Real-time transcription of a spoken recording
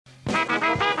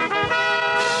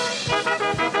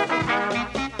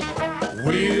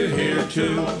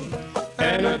to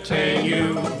entertain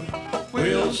you.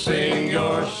 We'll sing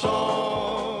your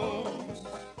song.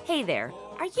 Hey there.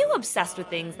 Are you obsessed with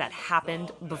things that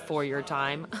happened before your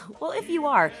time? Well, if you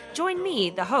are, join me,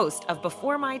 the host of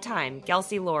Before My Time,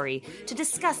 Kelsey Laurie, to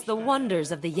discuss the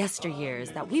wonders of the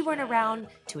yesteryears that we weren't around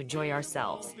to enjoy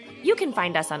ourselves. You can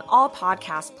find us on all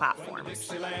podcast platforms.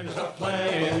 Dixieland's a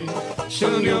playing,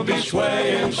 soon you'll be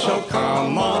swaying, so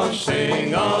come on,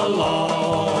 sing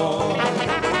along.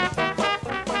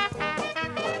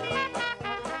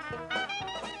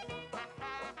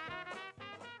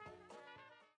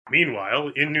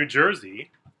 Meanwhile, in New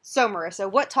Jersey... So, Marissa,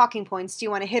 what talking points do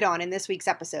you want to hit on in this week's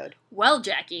episode? Well,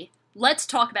 Jackie, let's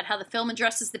talk about how the film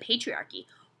addresses the patriarchy.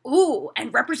 Ooh,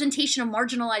 and representation of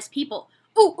marginalized people.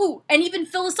 Ooh, and even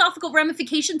philosophical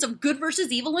ramifications of good versus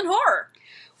evil in horror.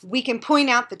 We can point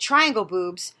out the triangle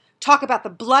boobs, talk about the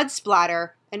blood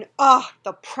splatter, and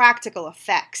the practical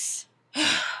effects.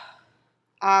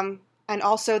 And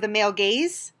also the male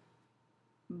gaze?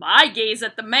 My gaze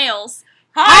at the males.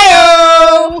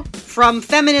 Hi-yo! From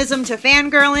feminism to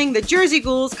fangirling, the Jersey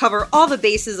Ghouls cover all the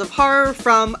bases of horror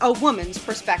from a woman's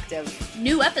perspective.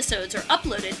 New episodes are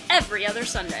uploaded every other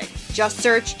Sunday. Just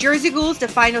search Jersey Ghouls to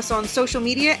find us on social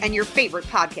media and your favorite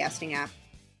podcasting app.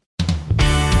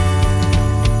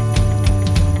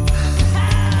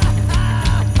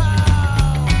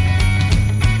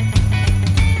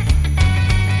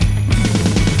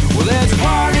 Well, there's a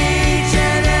party each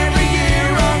and every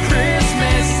year on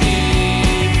Christmas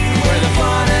Eve, where the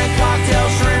fun and cocktail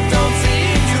shrimp don't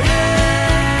seem to end.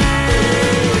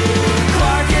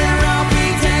 Clark and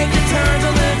Ralphie taking turns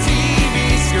on the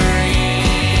TV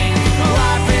screen,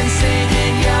 laughing,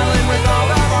 singing, yelling with all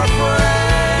of our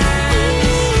friends.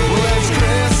 Well, it's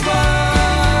Christmas,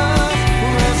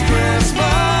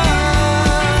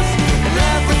 and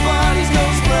everybody's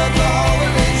gonna spread the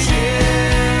holiday cheer.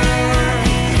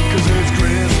 'Cause it's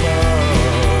Christmas.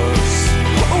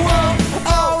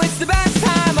 Oh, it's the best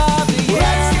time of the year.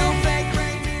 Let's do fake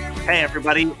reindeer. Hey,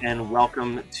 everybody, and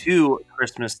welcome to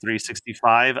Christmas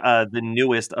 365, the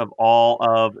newest of all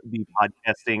of the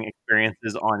podcasting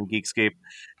experiences on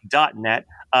Geekscape.net,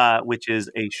 which is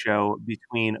a show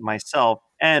between myself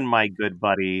and my good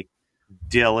buddy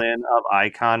Dylan of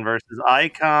Icon versus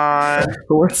Icon.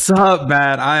 What's up,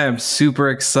 Matt? I am super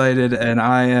excited, and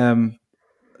I am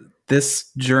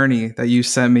this journey that you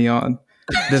sent me on,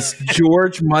 this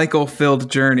George Michael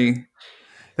filled journey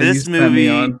that you This sent me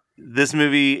on.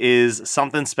 movie is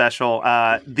something special.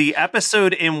 The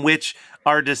episode in which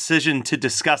our decision to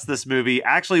discuss this movie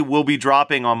actually will be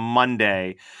dropping on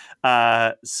Monday.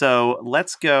 So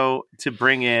let's go to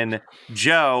bring in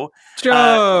Joe.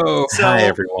 Joe! Hi,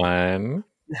 everyone.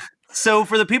 So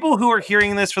for the people who are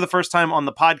hearing this for the first time on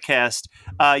the podcast,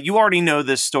 you already know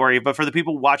this story, but for the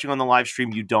people watching on the live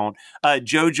stream, you don't.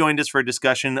 Joe joined us for a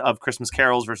discussion of Christmas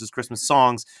carols versus Christmas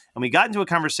songs, and we got into a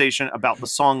conversation about the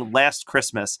song Last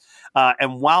Christmas.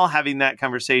 And while having that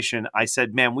conversation, I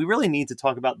said, man, we really need to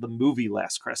talk about the movie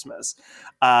Last Christmas.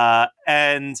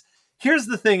 And here's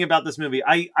the thing about this movie.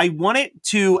 I wanted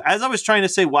to, as I was trying to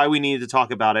say why we needed to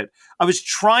talk about it, I was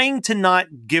trying to not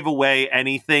give away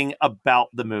anything about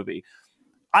the movie.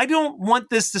 I don't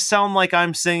want this to sound like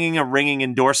I'm singing a ringing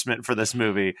endorsement for this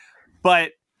movie,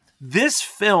 but this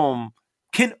film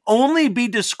can only be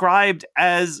described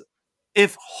as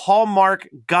if Hallmark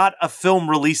got a film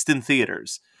released in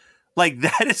theaters. Like,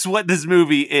 that is what this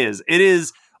movie is. It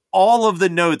is all of the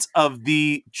notes of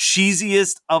the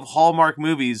cheesiest of Hallmark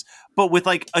movies, but with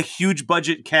like a huge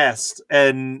budget cast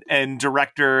and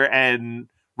director and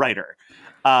writer.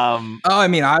 I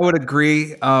mean, I would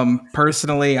agree.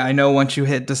 Personally, I know once you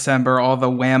hit December, all the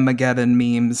Whamageddon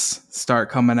memes start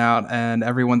coming out, and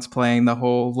everyone's playing the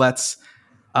whole let's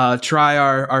try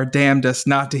our damnedest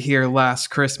not to hear Last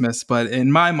Christmas. But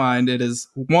in my mind, it is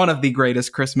one of the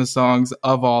greatest Christmas songs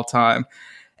of all time.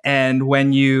 And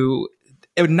when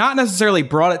it not necessarily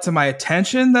brought it to my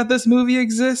attention that this movie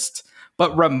exists,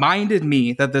 but reminded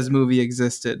me that this movie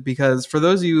existed. Because for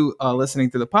those of you listening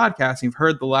to the podcast, you've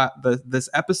heard this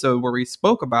episode where we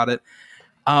spoke about it.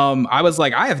 I was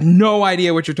like, I have no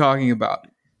idea what you're talking about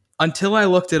until I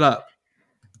looked it up.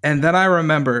 And then I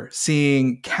remember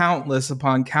seeing countless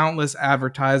upon countless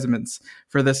advertisements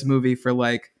for this movie for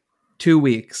like 2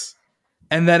 weeks.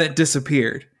 And then it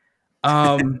disappeared.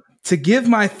 To give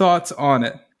my thoughts on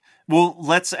it. Well,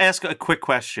 let's ask a quick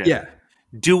question. Yeah.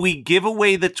 Do we give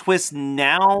away the twist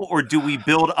now, or do we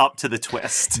build up to the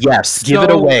twist? Yes, give it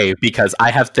away, because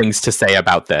I have things to say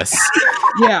about this.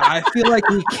 Yeah, I feel like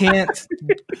we can't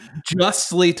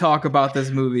justly talk about this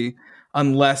movie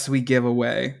unless we give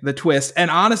away the twist. And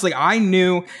honestly, I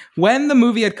knew when the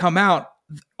movie had come out,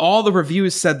 all the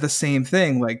reviews said the same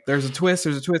thing. Like, there's a twist,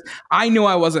 there's a twist. I knew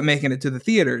I wasn't making it to the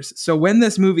theaters. So when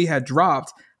this movie had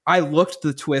dropped, I looked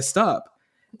the twist up.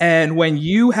 And when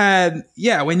you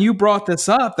brought this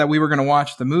up that we were going to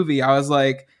watch the movie, I was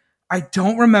like, I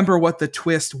don't remember what the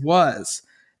twist was.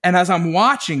 And as I'm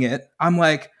watching it, I'm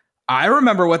like, I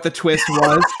remember what the twist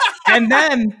was. And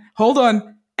then, hold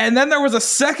on. And then there was a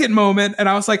second moment, and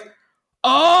I was like,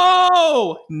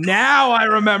 oh, now I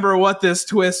remember what this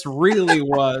twist really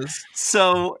was.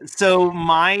 So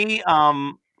my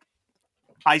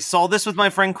I saw this with my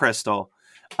friend Crystal,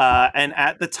 and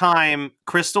at the time,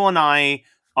 Crystal and I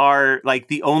are like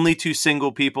the only two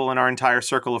single people in our entire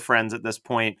circle of friends at this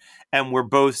point, and we're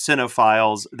both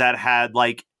cinephiles that had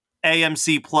like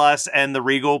AMC Plus and the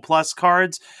Regal Plus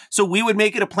cards. So we would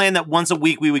make it a plan that once a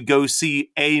week we would go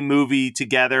see a movie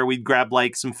together. We'd grab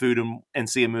like some food and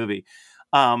see a movie.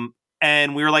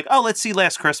 And we were like, oh, let's see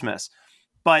Last Christmas.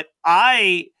 But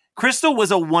Crystal was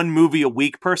a 1 movie a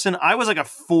week person. I was like a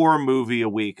 4 movie a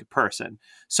week person.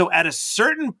 So at a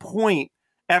certain point,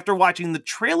 after watching the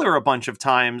trailer a bunch of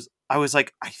times, I was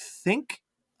like, I think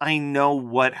I know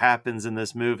what happens in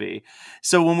this movie.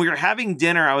 So when we were having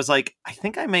dinner, I was like, I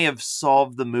think I may have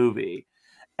solved the movie.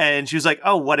 And she was like,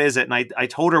 oh, what is it? And I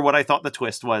told her what I thought the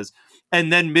twist was.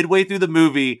 And then midway through the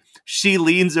movie, she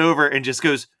leans over and just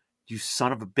goes, you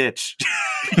son of a bitch.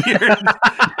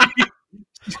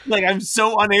 Like, I'm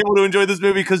so unable to enjoy this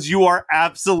movie because you are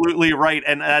absolutely right.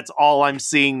 And that's all I'm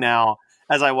seeing now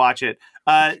as I watch it.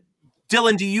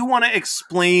 Dylan, do you want to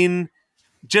explain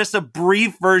just a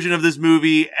brief version of this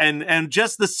movie and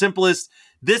just the simplest,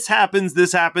 this happens,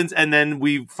 and then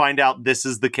we find out this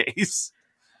is the case?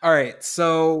 All right.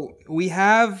 So we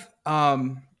have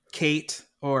Kate,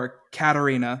 or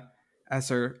Katerina, as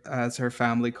her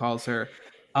family calls her.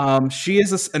 She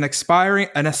is an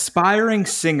aspiring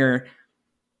singer,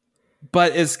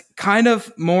 but is kind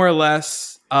of more or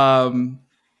less a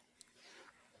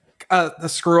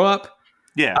screw up.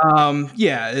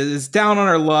 Yeah. Is down on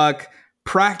her luck,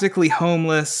 practically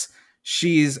homeless.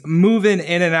 She's moving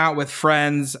in and out with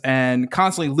friends and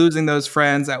constantly losing those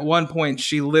friends. At one point,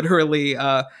 she literally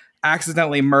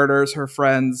accidentally murders her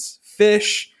friend's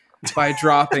fish by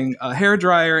dropping a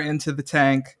hairdryer into the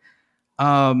tank.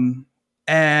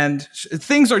 And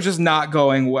things are just not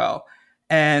going well.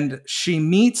 And she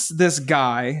meets this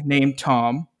guy named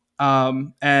Tom.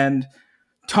 And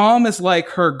Tom is like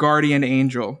her guardian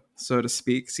angel, so to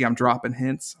speak. See, I'm dropping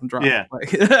hints.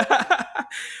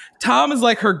 Tom is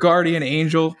like her guardian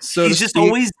angel, so he's to just speak.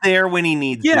 always there when he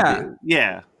needs to be.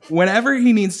 Yeah. Whenever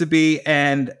he needs to be.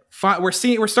 And we're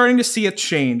starting to see a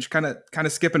change, kind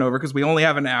of skipping over because we only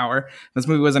have an hour. This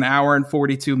movie was an hour and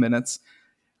 42 minutes.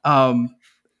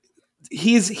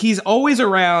 He's always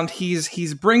around.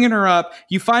 He's bringing her up.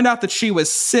 You find out that she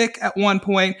was sick at one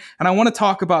point, and I want to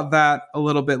talk about that a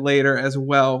little bit later as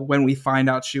well when we find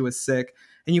out she was sick.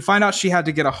 And you find out she had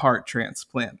to get a heart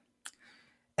transplant.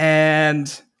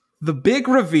 And the big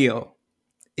reveal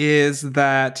is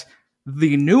that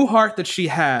the new heart that she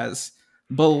has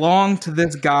belonged to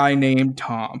this guy named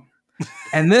Tom.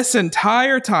 And this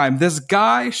entire time, this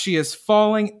guy she is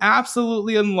falling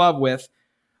absolutely in love with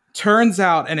turns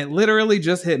out, and it literally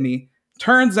just hit me,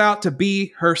 turns out to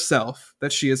be herself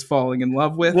that she is falling in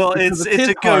love with. Well, it's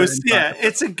a ghost. Yeah,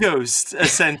 it's a ghost,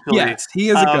 essentially. Yes, he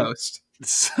is a ghost.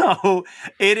 So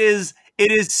it is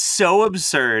so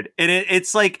absurd. And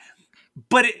it's like,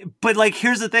 but like,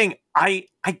 here's the thing. I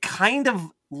kind of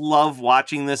love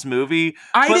watching this movie.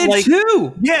 I did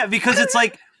too. Yeah, because it's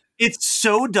like, it's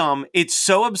so dumb. It's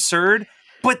so absurd.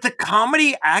 But the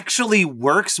comedy actually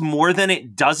works more than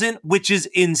it doesn't, which is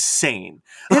insane.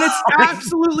 And it's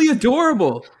absolutely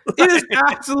adorable. It is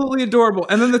absolutely adorable.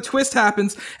 And then the twist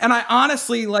happens. And I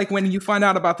honestly, like, when you find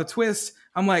out about the twist,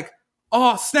 I'm like,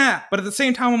 oh, snap. But at the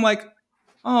same time, I'm like,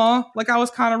 oh, like I was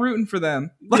kind of rooting for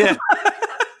them. Yeah.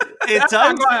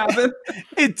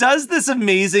 It does this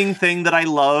amazing thing that I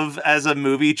love as a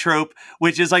movie trope,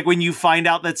 which is like when you find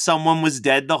out that someone was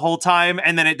dead the whole time,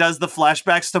 and then it does the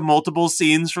flashbacks to multiple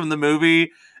scenes from the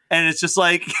movie, and it's just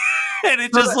like, and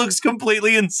it just looks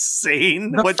completely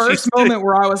insane. The first moment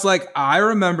where I was like, I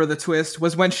remember the twist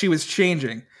was when she was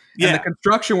changing. Yeah. And the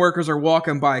construction workers are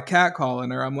walking by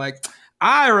catcalling her. I'm like,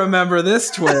 I remember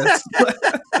this twist.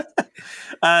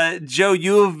 Joe,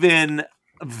 you have been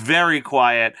very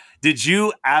quiet. Did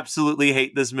you absolutely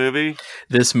hate this movie?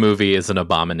 This movie is an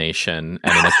abomination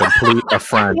and a complete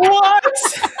affront. What?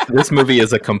 This movie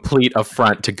is a complete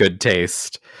affront to good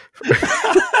taste.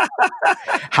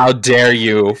 How dare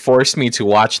you force me to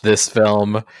watch this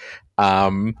film?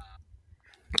 I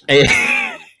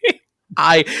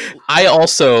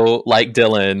also, like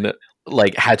Dylan,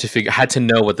 like had to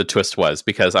know what the twist was,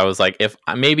 because I was like, if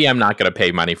maybe I'm not going to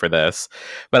pay money for this,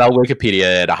 but I'll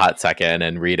Wikipedia it a hot second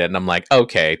and read it, and I'm like,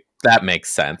 okay, that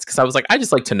makes sense, because I was like, I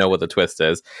just like to know what the twist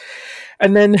is.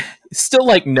 And then still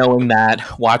like knowing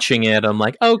that, watching it, I'm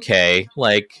like, okay,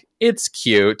 like it's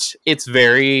cute, it's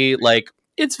very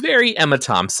Emma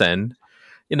Thompson.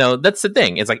 You know, that's the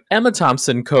thing. It's like Emma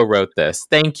Thompson co-wrote this.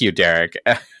 Thank you, Derek.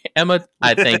 Emma,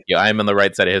 I thank you. I'm on the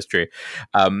right side of history.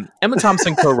 Emma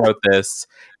Thompson co-wrote this.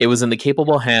 It was in the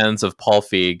capable hands of Paul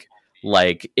Feig.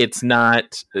 Like, it's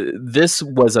not. This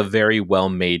was a very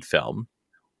well-made film.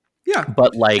 Yeah,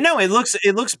 but like, no, it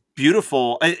looks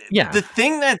beautiful. Yeah. The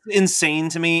thing that's insane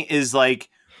to me is like,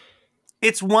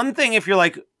 it's one thing if you're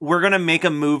like, we're going to make a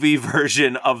movie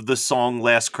version of the song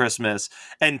Last Christmas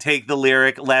and take the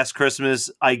lyric Last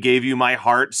Christmas, I gave you my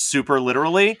heart super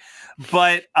literally.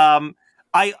 But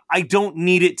I don't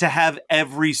need it to have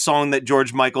every song that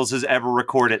George Michaels has ever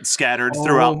recorded scattered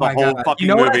throughout the whole fucking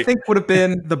movie. What I think would have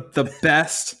been the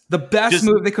best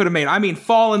movie they could have made? I mean,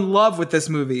 fall in love with this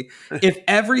movie. If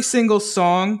every single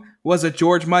song was a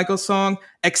George Michael song,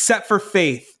 except for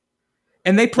Faith.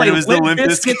 And they played Limp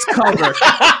Bizkit's cover.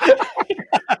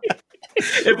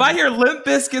 If I hear Limp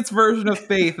Bizkit's version of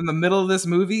Faith in the middle of this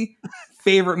movie,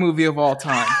 favorite movie of all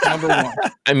time, number one.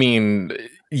 I mean,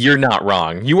 you're not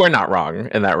wrong. You are not wrong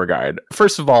in that regard.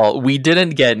 First of all, we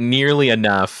didn't get nearly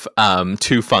enough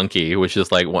Too Funky, which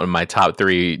is like one of my top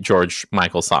 3 George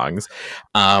Michael songs.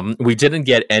 We didn't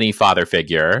get any Father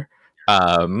Figure.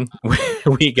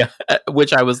 We got,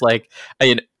 which I was like,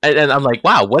 and I'm like,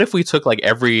 wow, what if we took like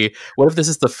what if this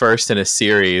is the first in a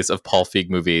series of Paul Feig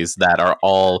movies that are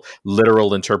all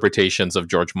literal interpretations of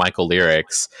George Michael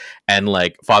lyrics, and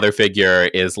like Father Figure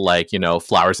is like, you know,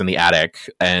 Flowers in the Attic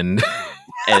and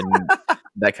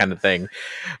that kind of thing.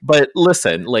 But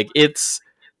listen, like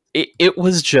it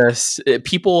was just,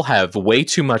 people have way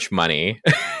too much money.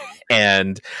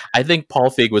 And I think Paul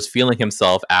Feig was feeling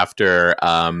himself after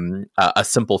A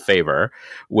Simple Favor,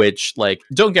 which, like,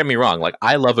 don't get me wrong, like,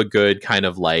 I love a good kind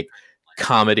of like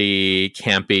comedy,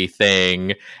 campy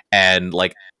thing, and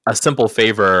like A Simple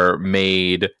Favor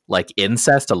made like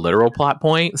incest a literal plot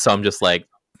point. So I'm just like,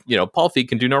 you know, Paul Feig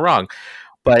can do no wrong.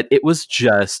 But it was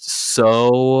just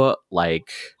so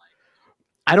like,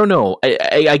 I don't know.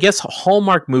 I guess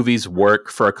Hallmark movies work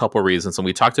for a couple reasons, and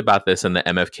we talked about this in the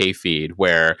MFK feed,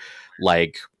 where,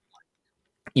 like,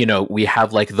 you know, we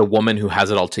have like the woman who has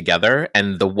it all together,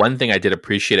 and the one thing I did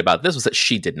appreciate about this was that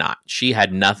she did not. She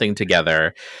had nothing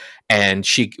together, and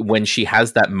when she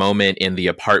has that moment in the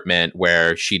apartment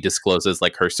where she discloses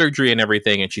like her surgery and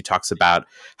everything, and she talks about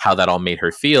how that all made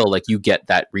her feel, like you get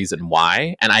that reason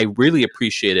why, and I really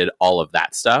appreciated all of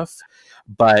that stuff.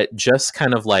 But just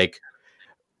kind of like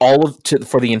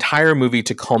for the entire movie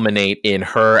to culminate in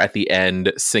her at the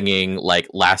end singing like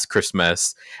Last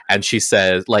Christmas, and she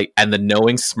says like, and the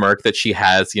knowing smirk that she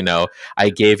has, you know, I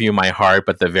gave you my heart,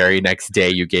 but the very next day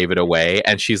you gave it away,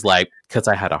 and she's like, because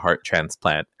I had a heart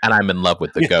transplant and I'm in love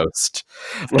with the ghost.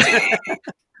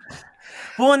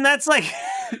 Well, and that's like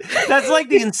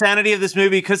the insanity of this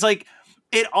movie, because like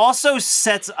it also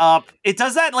sets up, it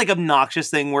does that like obnoxious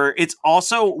thing where it's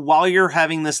also, while you're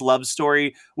having this love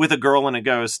story with a girl and a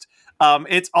ghost,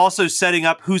 it's also setting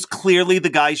up who's clearly the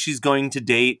guy she's going to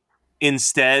date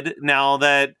instead, now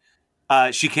that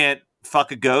she can't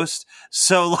fuck a ghost.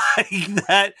 So like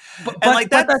that, but that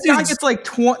guy gets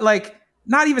like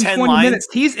not even 20 lines. Minutes.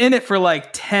 He's in it for like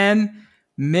 10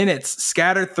 minutes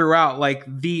scattered throughout, like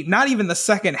not even the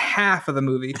second half of the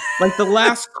movie, like the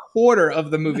last quarter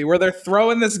of the movie, where they're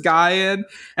throwing this guy in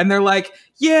and they're like,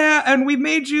 yeah, and we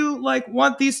made you like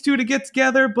want these two to get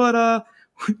together, but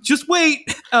just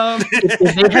wait.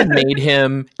 If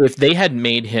they had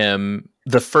made him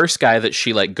the first guy that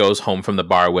she like goes home from the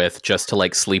bar with just to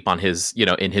like sleep on his, you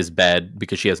know, in his bed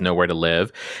because she has nowhere to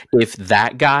live, if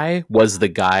that guy was the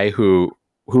guy who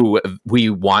we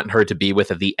want her to be with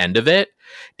at the end of it,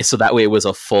 so that way it was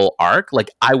a full arc, like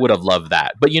I would have loved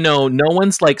that. But you know, no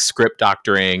one's like script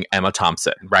doctoring Emma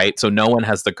Thompson, right? So no one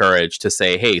has the courage to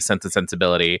say, hey, Sense and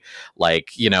Sensibility, like,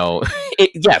 you know,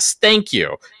 yes, thank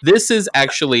you, this is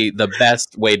actually the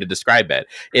best way to describe it.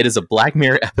 It is a Black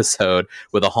Mirror episode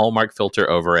with a Hallmark filter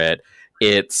over it.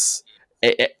 It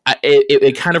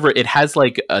has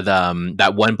like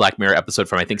that one Black Mirror episode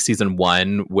from I think season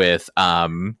 1 with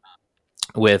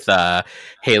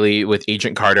Haley, with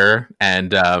Agent Carter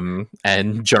and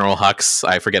General Hux.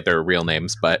 I forget their real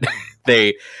names, but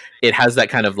it has that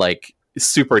kind of like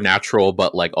supernatural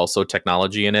but like also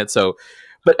technology in it. So,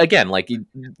 but again, like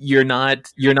you're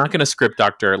not going to script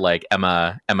doctor like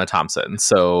Emma Thompson.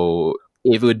 So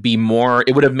it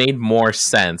would have made more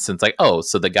sense. And it's like, oh,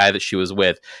 so the guy that she was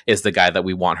with is the guy that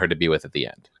we want her to be with at the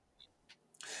end.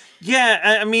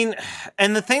 Yeah, I mean,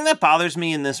 and the thing that bothers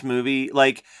me in this movie,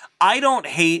 like, I don't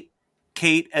hate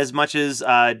Kate as much as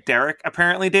Derek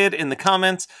apparently did in the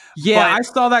comments. Yeah, but I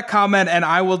saw that comment, and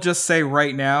I will just say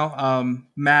right now,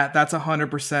 Matt, that's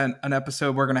 100% an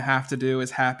episode we're going to have to do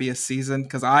is Happiest Season,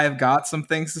 because I have got some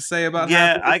things to say about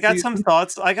Happiest I got Season.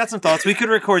 some thoughts. We could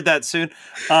record that soon.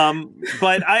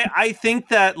 But I think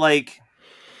that, like,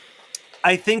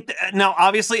 now,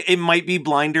 obviously, it might be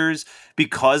blinders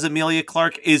because Emilia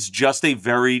Clarke is just a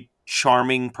very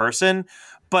charming person.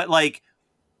 But, like,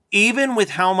 even with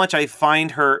how much I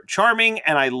find her charming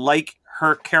and I like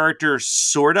her character,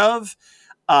 sort of,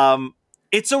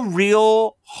 it's a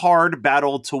real hard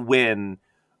battle to win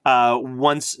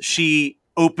once she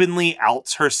openly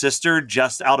outs her sister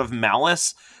just out of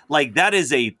malice. Like, that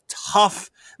is a tough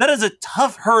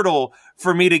hurdle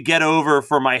for me to get over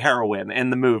for my heroine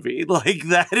in the movie. Like,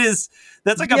 that's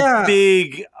like a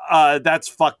big that's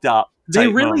fucked up. They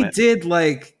really moment. did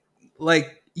like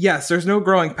yes, there's no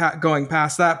going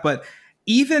past that, but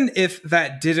even if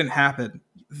that didn't happen,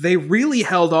 they really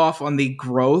held off on the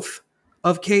growth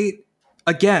of Kate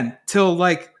again till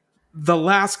like the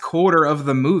last quarter of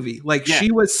the movie. Like,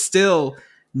 she was still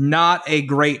not a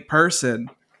great person,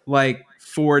 like,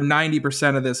 for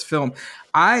 90% of this film.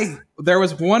 There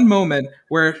was one moment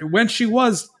where when she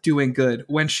was doing good,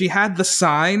 when she had the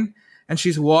sign and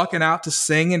she's walking out to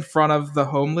sing in front of the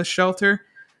homeless shelter,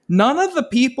 none of the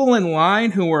people in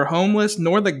line who were homeless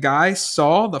nor the guy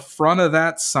saw the front of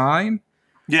that sign.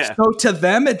 Yeah. So to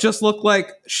them, it just looked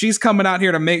like she's coming out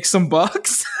here to make some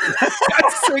bucks,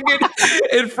 singing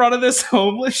in front of this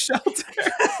homeless shelter.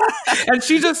 And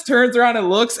she just turns around and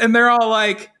looks, and they're all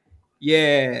like,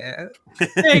 yeah,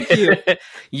 thank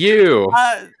you.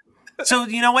 So,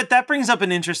 you know what? That brings up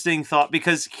an interesting thought,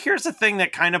 because here's the thing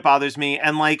that kind of bothers me.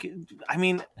 And, like, I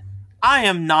mean, I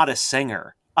am not a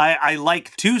singer. I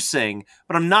like to sing,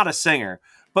 but I'm not a singer.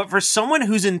 But for someone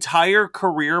whose entire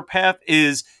career path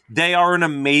is they are an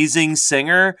amazing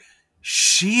singer,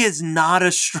 she is not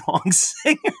a strong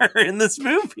singer in this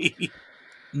movie.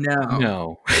 No.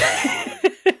 No.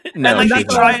 And, like,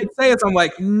 That's what I can say is I'm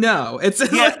like, no. It's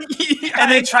like,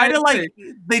 and they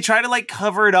try to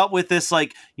cover it up with this,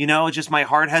 like, you know, just my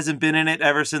heart hasn't been in it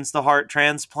ever since the heart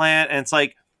transplant. And it's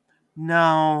like,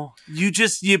 no, you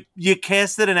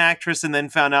casted an actress and then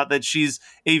found out that she's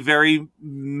a very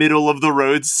middle of the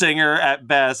road singer at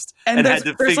best, and had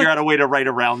to figure out a way to write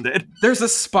around it. There's a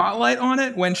spotlight on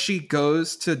it when she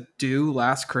goes to do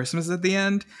Last Christmas at the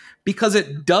end, because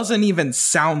it doesn't even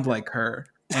sound like her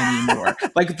anymore.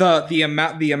 Like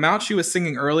the amount she was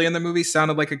singing early in the movie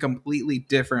sounded like a completely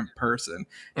different person.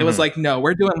 It was like, no,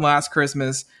 we're doing Last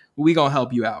Christmas. We gonna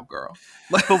help you out, girl.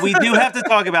 But we do have to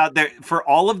talk about for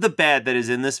all of the bad that is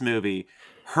in this movie,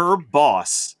 her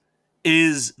boss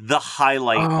is the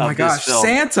highlight of this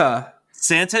film.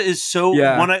 Santa is so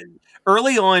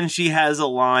early on, she has a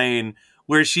line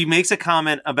where she makes a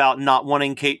comment about not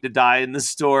wanting Kate to die in the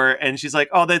store, and she's like,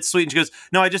 oh, that's sweet. And she goes,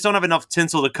 no, I just don't have enough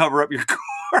tinsel to cover up your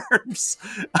corpse.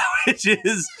 Which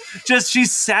is just,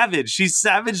 she's savage. She's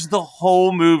savage the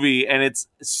whole movie, and it's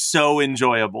so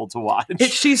enjoyable to watch.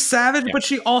 She's savage, but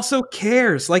she also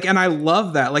cares. Like, and I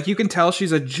love that. Like, you can tell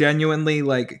she's a genuinely,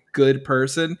 like, good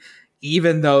person,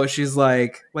 even though she's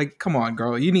like, come on,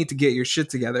 girl, you need to get your shit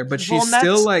together. But she's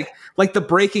still like the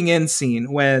breaking in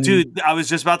scene when, dude, I was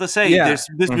just about to say,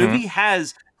 this movie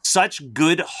has such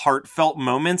good heartfelt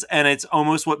moments, and it's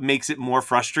almost what makes it more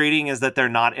frustrating is that they're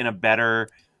not in a better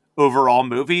overall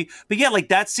movie. But yeah, like,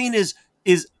 that scene is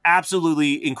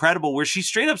absolutely incredible, where she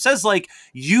straight up says, like,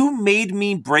 you made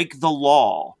me break the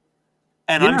law,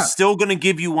 and I'm still going to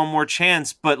give you one more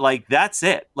chance, but, like, that's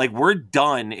it. Like, we're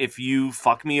done if you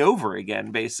fuck me over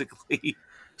again, basically.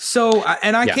 So,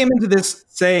 and I came into this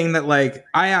saying that, like,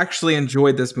 I actually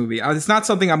enjoyed this movie. It's not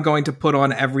something I'm going to put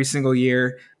on every single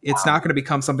year. It's not going to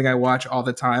become something I watch all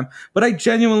the time, but I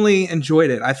genuinely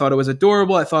enjoyed it. I thought it was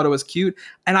adorable. I thought it was cute.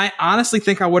 And I honestly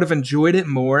think I would have enjoyed it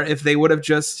more if they would have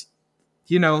just,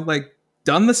 you know, like,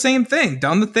 done the same thing,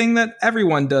 done the thing that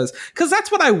everyone does. Because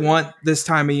that's what I want this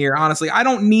time of year, honestly. I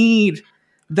don't need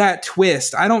that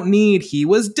twist. I don't need he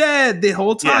was dead the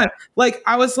whole time. Yeah. Like,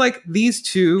 I was like, these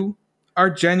two are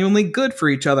genuinely good for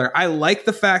each other. I like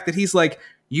the fact that he's like,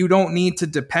 you don't need to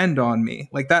depend on me.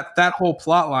 Like, that whole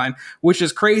plot line, which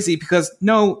is crazy because,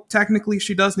 no, technically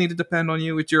she does need to depend on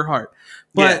you. It's your heart.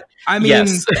 But I mean,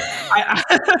 yes.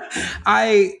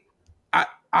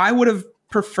 I would have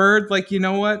preferred, like, you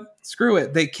know what? Screw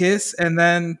it. They kiss and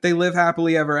then they live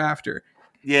happily ever after.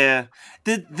 Yeah.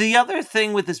 The other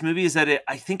thing with this movie is that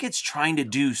I think it's trying to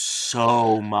do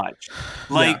so much.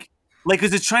 Like,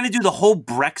 because it's trying to do the whole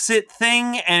Brexit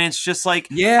thing, and it's just like,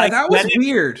 Yeah, I that was get it,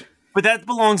 weird. but that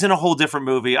belongs in a whole different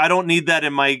movie. I don't need that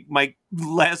in my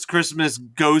Last Christmas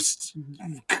ghost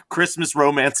Christmas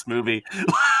romance movie.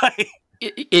 Like,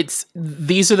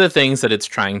 these are the things that it's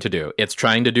trying to do. It's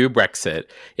trying to do Brexit.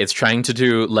 It's trying to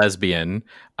do lesbian,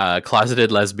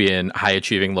 closeted lesbian, high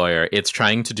achieving lawyer. It's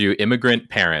trying to do immigrant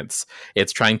parents.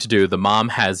 It's trying to do the mom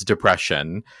has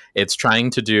depression. It's trying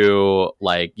to do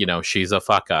like, she's a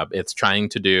fuck up. It's trying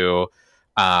to do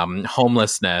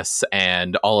homelessness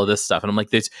and all of this stuff. And I'm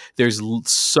like, there's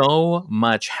so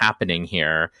much happening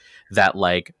here that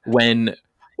like when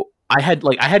I had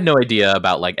no idea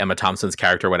about like Emma Thompson's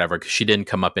character or whatever, because she didn't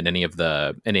come up in any of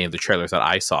the trailers that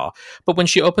I saw. But when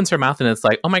she opens her mouth and it's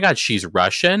like, oh my god, she's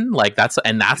Russian, like that's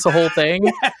the whole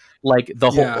thing. Like the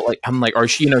whole like I'm like, or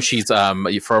she she's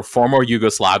for former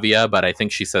Yugoslavia, but I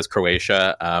think she says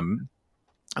Croatia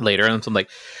later, and so I'm like,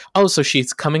 oh, so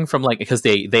she's coming from like, because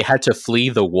they had to flee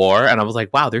the war, and I was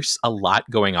like, wow, there's a lot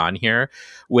going on here,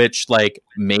 which like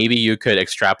maybe you could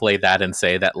extrapolate that and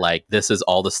say that like this is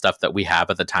all the stuff that we have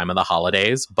at the time of the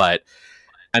holidays, but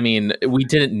I mean we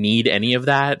didn't need any of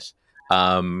that.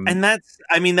 And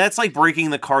that's like breaking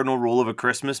the cardinal rule of a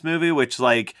Christmas movie, which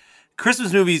like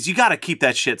Christmas movies, you got to keep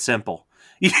that shit simple.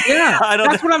 Yeah,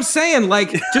 that's what I'm saying.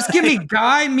 Like, just give me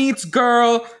guy meets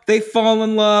girl, they fall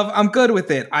in love. I'm good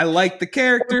with it. I like the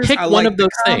characters. Pick one of those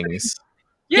things.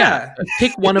 Yeah,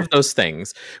 pick one of those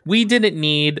things. We didn't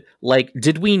need like.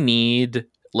 Did we need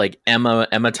like Emma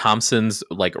Thompson's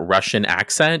like Russian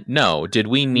accent? No. Did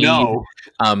we need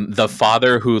the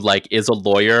father who like is a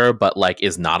lawyer but like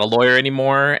is not a lawyer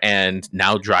anymore and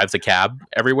now drives a cab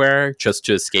everywhere just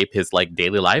to escape his like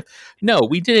daily life? No,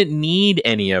 we didn't need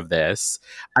any of this.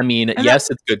 I mean,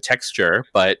 yes, it's good texture,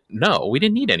 but no, we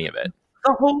didn't need any of it.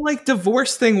 The whole like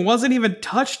divorce thing wasn't even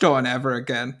touched on ever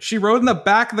again. She rode in the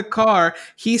back of the car.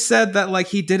 He said that like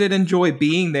he didn't enjoy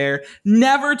being there.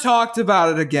 Never talked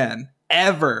about it again.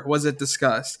 Ever was it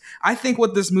discussed. I think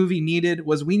what this movie needed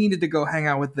was we needed to go hang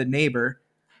out with the neighbor,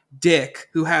 Dick,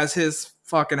 who has his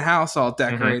fucking house all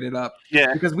decorated up.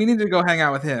 Yeah. Because we needed to go hang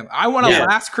out with him. I want a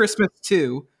Last Christmas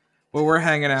too, where we're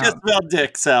hanging out. Just about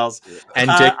Dick, Sal's.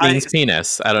 And Dick means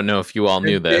penis. I don't know if you all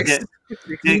knew this.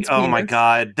 Dick, oh my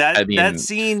god. That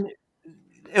scene,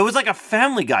 it was like a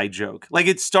Family Guy joke. Like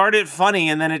it started funny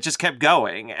and then it just kept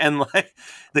going. And like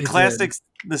the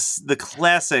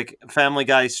classic Family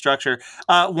Guy structure.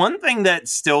 One thing that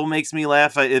still makes me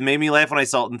laugh, it made me laugh when I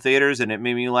saw it in theaters, and it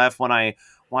made me laugh when I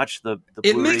watched the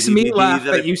It Blu-ray makes me DVD laugh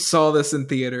that you saw this in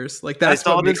theaters. Like that's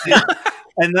what makes me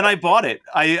and then I bought it.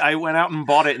 I went out and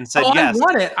bought it and said, yes. I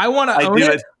want it. I want to own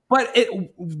do it. But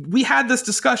we had this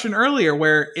discussion earlier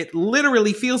where it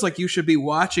literally feels like you should be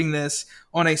watching this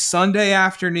on a Sunday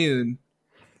afternoon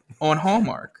on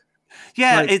Hallmark.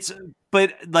 Yeah,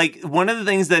 but like one of the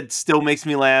things that still makes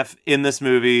me laugh in this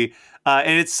movie,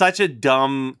 and it's such a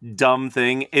dumb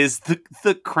thing, is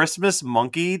the Christmas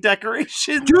monkey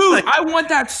decoration. Dude, like, I want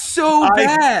that so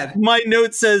bad. My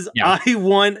note says, I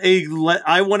want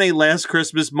a Last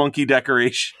Christmas monkey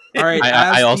decoration. All right,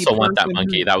 I also want that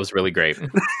monkey. That was really great.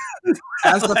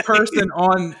 As the person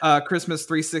on Christmas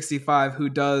 365 who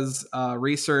does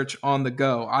research on the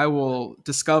go, I will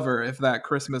discover if that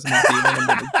Christmas monkey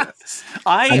exists.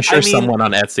 I'm sure someone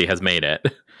on Etsy has made it.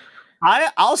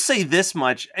 I'll say this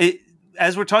much.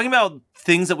 As we're talking about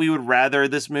things that we would rather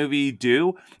this movie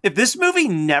do, if this movie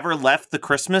never left the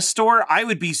Christmas store, I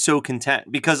would be so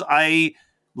content because I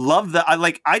love that.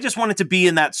 I just wanted to be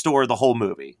in that store the whole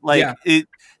movie.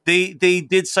 They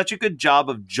did such a good job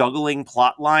of juggling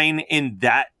plot line in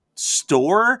that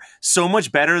store so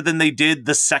much better than they did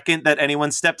the second that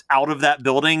anyone stepped out of that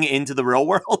building into the real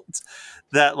world.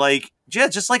 That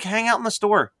just hang out in the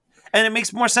store. And it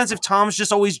makes more sense if Tom's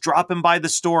just always dropping by the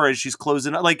store as she's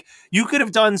closing up. Like, you could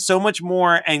have done so much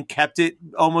more and kept it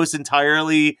almost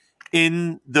entirely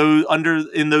in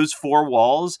those four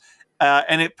walls.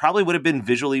 And it probably would have been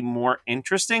visually more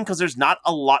interesting because there's not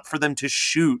a lot for them to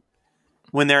shoot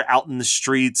when they're out in the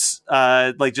streets,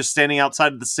 like just standing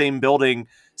outside of the same building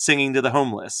singing to the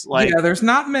homeless. There's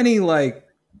not many like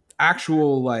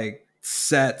actual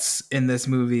sets in this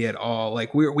movie at all.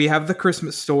 Like we have the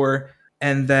Christmas store,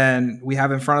 and then we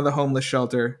have in front of the homeless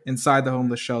shelter, inside the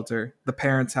homeless shelter, the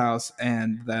parents' house,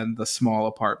 and then the small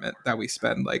apartment that we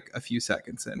spend like a few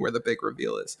seconds in, where the big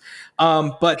reveal is.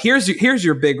 But here's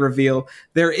your big reveal.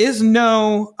 There is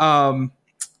no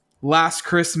Last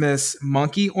Christmas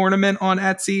monkey ornament on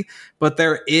Etsy, but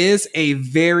there is a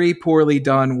very poorly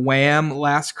done Wham!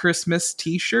 Last Christmas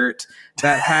t-shirt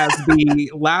that has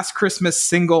the Last Christmas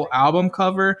single album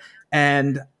cover,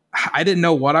 and I didn't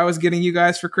know what I was getting you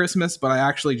guys for Christmas, but I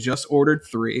actually just ordered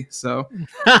 3, so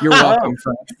you're welcome,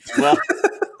 friend. Well,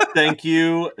 thank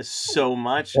you so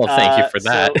much. Well, thank you for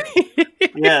that.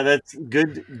 Yeah, that's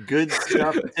good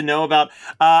stuff to know about.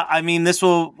 I mean, this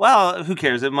will, well, who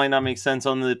cares? It might not make sense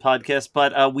on the podcast,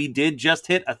 but we did just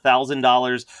hit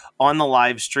 $1,000 on the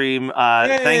live stream.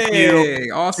 Thank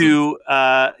you. Awesome. To,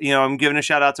 I'm giving a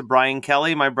shout out to Brian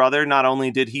Kelly, my brother. Not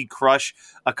only did he crush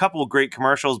a couple of great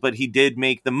commercials, but he did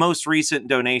make the most recent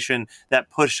donation that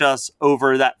pushed us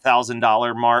over that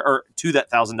 $1,000 mark, or to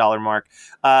that $1,000 mark.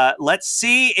 Let's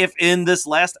see if in this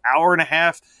last hour and a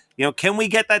half, can we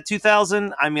get that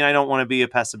 2,000? I mean, I don't want to be a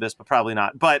pessimist, but probably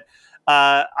not. But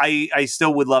I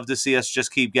still would love to see us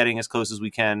just keep getting as close as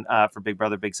we can for Big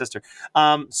Brother, Big Sister.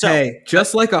 Hey,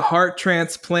 just like a heart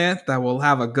transplant that will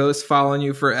have a ghost following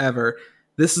you forever,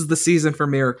 this is the season for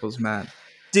miracles, man.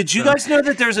 Did you guys know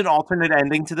that there's an alternate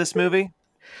ending to this movie?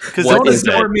 What is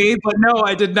it? For me, but no,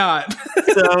 I did not.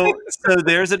 so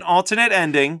there's an alternate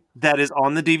ending that is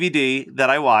on the DVD that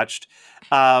I watched,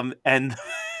 and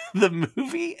the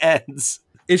movie ends.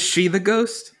 Is she the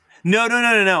ghost? No.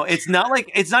 It's not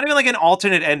even like an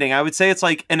alternate ending. I would say it's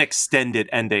like an extended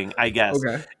ending, I guess.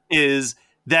 Okay. Is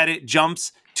that it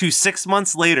jumps to 6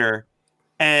 months later,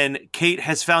 and Kate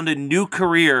has found a new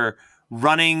career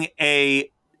running a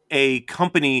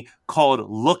company called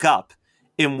Look Up,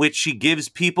 in which she gives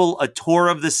people a tour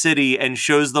of the city and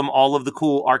shows them all of the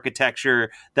cool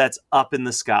architecture that's up in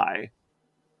the sky.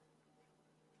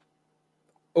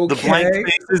 Okay. The blank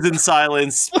faces in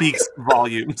silence speaks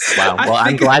volumes. Wow. Well,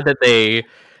 I'm glad that they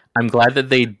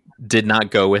did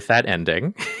not go with that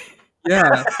ending.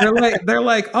 Yeah, they're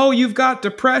like, oh, you've got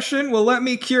depression. Well, let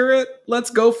me cure it.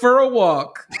 Let's go for a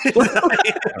walk.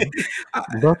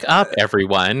 Look up,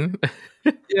 everyone.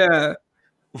 Yeah.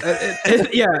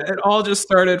 It all just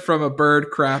started from a bird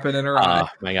crapping in her eye. Oh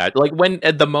my god! Like when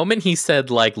at the moment he said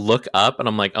like look up, and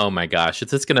I'm like, oh my gosh,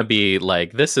 it's gonna be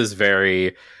like this is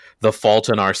very The Fault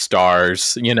in Our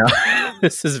Stars,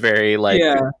 This is very like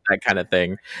that kind of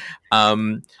thing.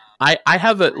 I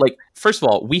have first of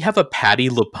all, we have a Patti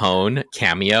LuPone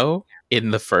cameo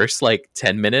in the first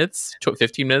 10 minutes,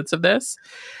 15 minutes of this.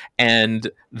 And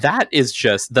that is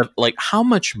just how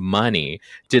much money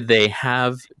did they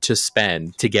have to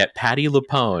spend to get Patti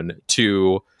LuPone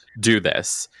to do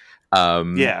this?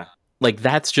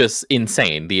 That's just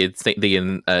insane. The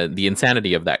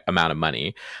insanity of that amount of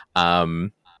money.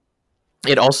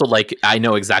 It also I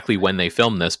know exactly when they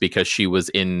filmed this because she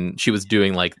was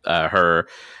doing her.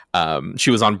 She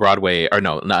was on Broadway, or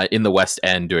no, not in the West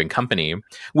End doing Company,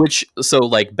 which,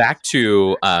 back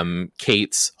to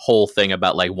Kate's whole thing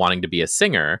about wanting to be a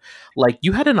singer,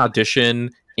 you had an audition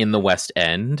in the West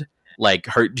End,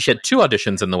 she had 2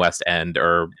 auditions in the West End,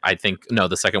 or I think, no,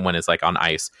 the second one is on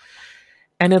ice.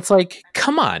 And it's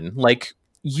come on,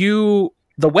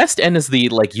 the West End is the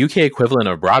UK equivalent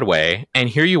of Broadway, and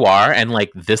here you are, and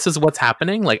this is what's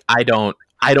happening. I don't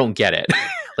get it.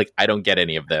 I don't get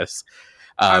any of this.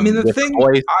 None of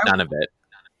it.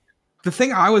 The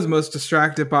thing I was most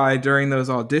distracted by during those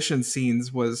audition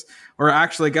scenes was, or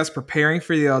actually, I guess, preparing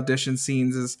for the audition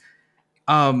scenes is,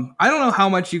 I don't know how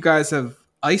much you guys have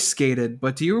ice skated,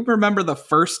 but do you remember the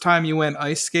first time you went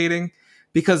ice skating?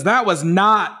 Because that was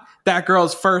not that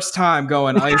girl's first time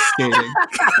going ice skating.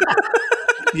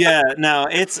 Yeah, no,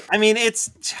 it's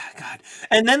God.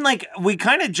 And then we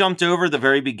kind of jumped over the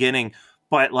very beginning,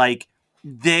 but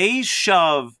they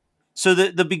shove. So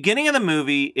the beginning of the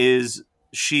movie is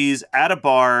she's at a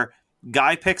bar,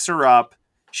 guy picks her up,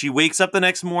 she wakes up the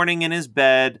next morning in his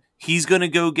bed, he's going to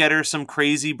go get her some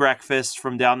crazy breakfast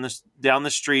from down the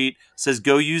street, says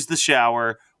go use the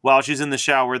shower. While she's in the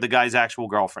shower, the guy's actual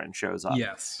girlfriend shows up.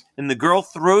 Yes. And the girl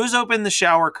throws open the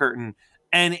shower curtain,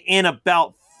 and in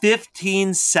about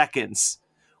 15 seconds,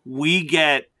 we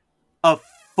get a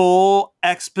full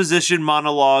exposition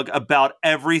monologue about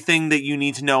everything that you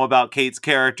need to know about Kate's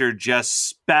character, just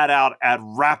spat out at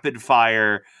rapid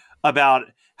fire about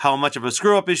how much of a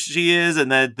screw up she is,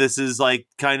 and that this is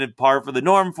kind of par for the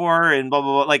norm for her, and blah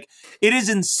blah blah. It is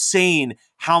insane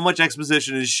how much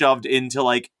exposition is shoved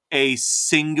into a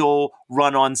single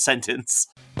run-on sentence.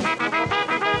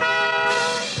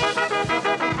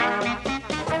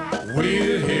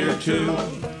 We're here to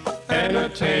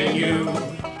entertain you.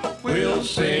 We'll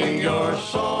sing your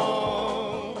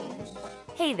songs.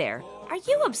 Hey there. Are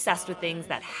you obsessed with things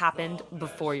that happened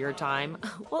before your time?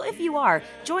 Well, if you are,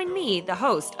 join me, the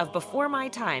host of Before My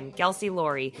Time, Kelsey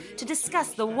Laurie, to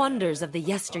discuss the wonders of the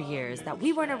yesteryears that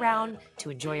we weren't around to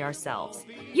enjoy ourselves.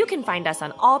 You can find us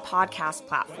on all podcast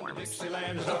platforms.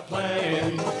 Dixieland's a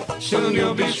playing, soon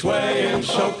you'll be swaying,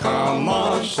 so come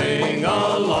on, sing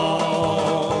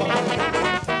along.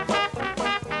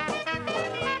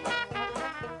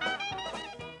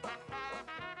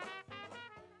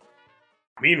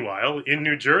 Meanwhile, in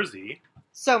New Jersey,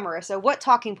 So, Marissa, what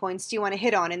talking points do you want to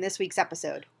hit on in this week's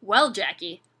episode? Well,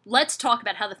 Jackie, let's talk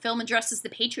about how the film addresses the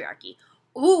patriarchy.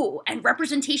 Ooh, and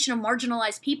representation of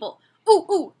marginalized people.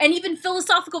 Ooh, and even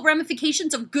philosophical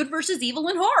ramifications of good versus evil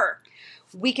in horror.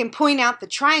 We can point out the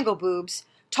triangle boobs,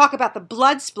 talk about the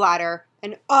blood splatter,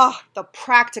 and the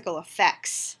practical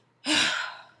effects.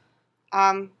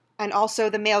 And also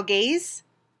the male gaze.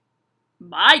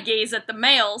 My gaze at the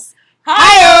males.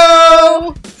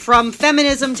 Hi-yo! From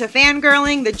feminism to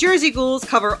fangirling, the Jersey Ghouls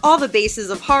cover all the bases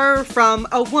of horror from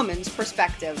a woman's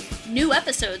perspective. New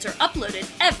episodes are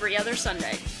uploaded every other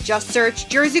Sunday. Just search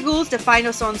Jersey Ghouls to find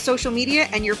us on social media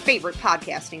and your favorite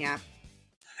podcasting app.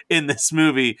 in this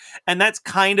movie, and that's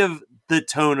kind of the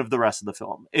tone of the rest of the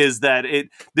film, is that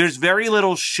there's very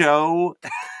little show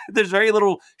there's very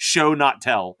little show not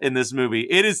tell in this movie.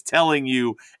 It is telling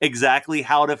you exactly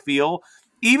how to feel,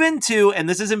 even to, and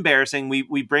this is embarrassing,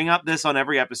 we bring up this on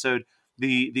every episode,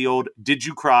 the old "did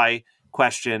you cry"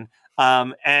 question,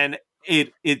 and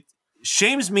it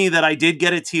shames me that I did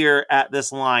get a tear at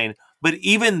this line, but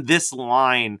even this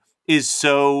line is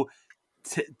so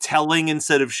telling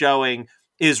instead of showing.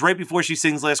 Is right before she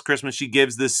sings Last Christmas, she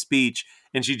gives this speech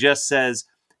and she just says,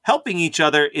 helping each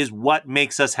other is what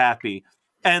makes us happy.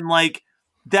 And like,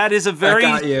 that is a very,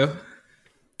 I got you.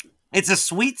 It's a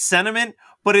sweet sentiment,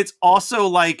 but it's also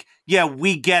like, yeah,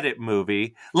 we get it,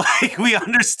 movie. Like, we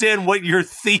understand what your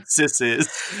thesis is.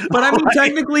 But I mean,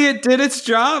 technically it did its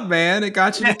job, man. It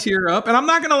got you to tear up. And I'm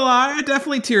not going to lie, I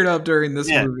definitely teared up during this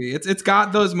movie. It's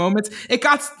got those moments.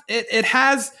 It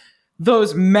has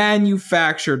those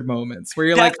manufactured moments where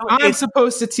you're like, I'm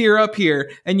supposed to tear up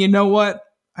here. And you know what?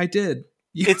 I did.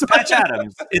 It's Patch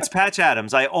Adams. It's Patch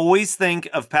Adams. I always think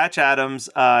of Patch Adams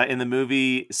in the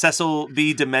movie Cecil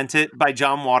B. Demented by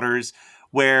John Waters,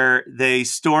 where they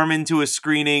storm into a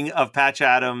screening of Patch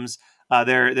Adams.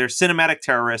 They're cinematic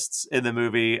terrorists in the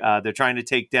movie. They're trying to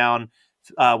take down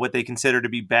what they consider to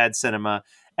be bad cinema.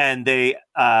 And they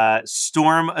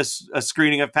storm a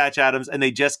screening of Patch Adams, and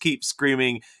they just keep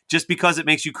screaming. Just because it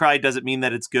makes you cry doesn't mean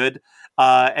that it's good.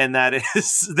 And that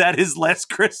is Last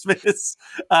Christmas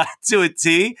to a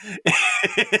T.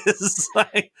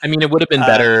 Like, I mean, it would have been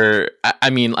better. I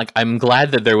mean, like, I'm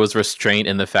glad that there was restraint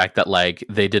in the fact that like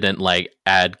they didn't like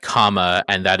add comma,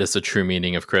 and that is the true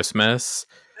meaning of Christmas.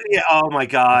 yeah. Oh my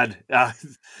God.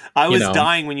 I was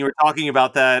dying when you were talking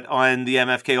about that on the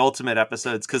MFK Ultimate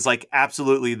episodes, because like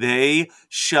absolutely they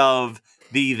shove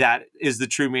that is the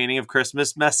true meaning of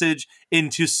Christmas message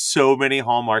into so many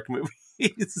Hallmark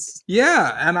movies.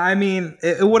 Yeah, and I mean,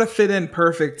 it would have fit in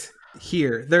perfect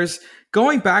here. There's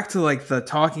going back to like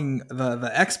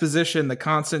the exposition, the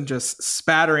constant just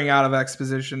spattering out of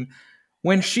exposition.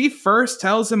 When she first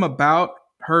tells him about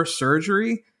her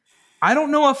surgery, I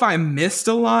don't know if I missed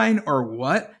a line or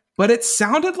what, but it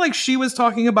sounded like she was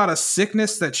talking about a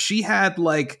sickness that she had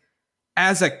like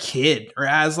as a kid or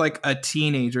as like a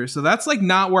teenager. So that's like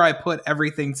not where I put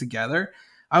everything together.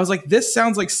 I was like, this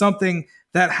sounds like something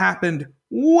that happened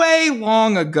way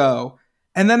long ago.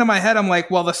 And then in my head, I'm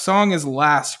like, well, the song is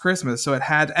Last Christmas. So it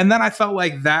had, and then I felt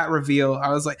like that reveal, I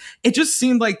was like, it just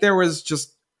seemed like there was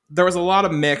a lot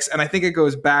of mix. And I think it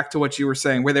goes back to what you were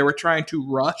saying, where they were trying to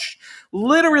rush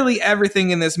literally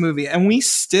everything in this movie. And we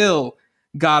still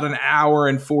got an hour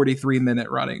and 43-minute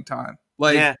running time.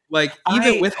 Even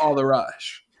with all the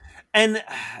rush. And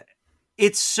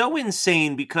it's so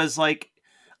insane because like,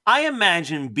 I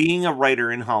imagine being a writer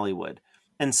in Hollywood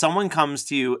and someone comes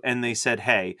to you and they said,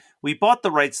 hey, we bought the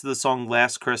rights to the song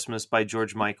Last Christmas by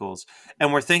George Michaels,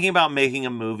 and we're thinking about making a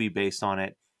movie based on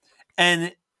it.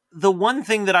 And the one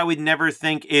thing that I would never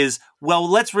think is, well,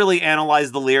 let's really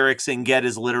analyze the lyrics and get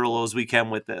as literal as we can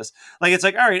with this. Like, it's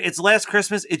like, all right, it's Last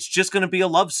Christmas. It's just going to be a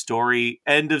love story.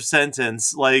 End of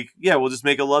sentence. Like, yeah, we'll just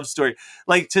make a love story.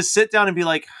 Like, to sit down and be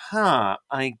like,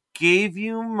 I gave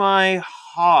you my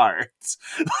heart.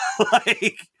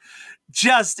 Like,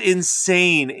 just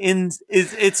insane.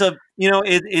 It's a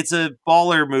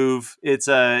baller move. It's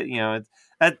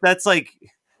that's like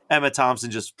Emma Thompson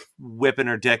just whipping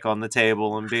her dick on the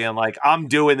table and being like, I'm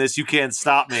doing this. You can't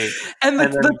stop me. And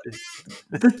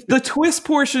the twist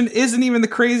portion isn't even the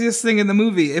craziest thing in the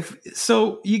movie.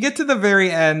 So you get to the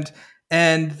very end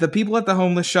and the people at the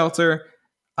homeless shelter,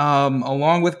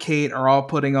 along with Kate, are all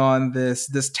putting on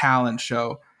this talent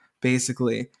show,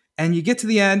 basically. And you get to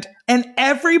the end, and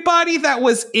everybody that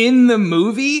was in the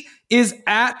movie is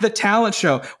at the talent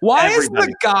show. Why is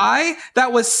the guy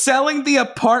that was selling the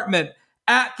apartment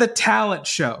at the talent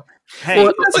show? Hey,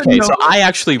 Well, okay, so I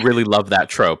actually really love that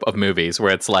trope of movies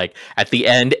where it's like at the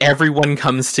end everyone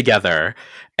comes together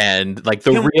and like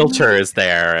the realtor is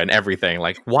there and everything.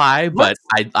 Like why? But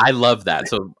I love that.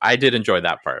 So I did enjoy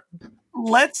that part.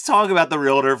 let's talk about the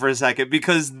realtor for a second,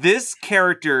 because this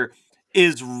character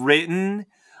is written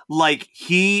like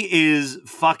he is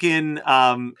fucking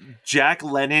Jack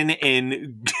Lennon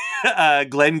in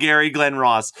Glengarry Glen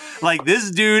Ross. Like,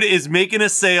 this dude is making a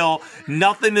sale.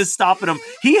 Nothing is stopping him.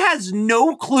 He has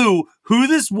no clue who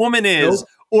this woman is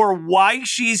or why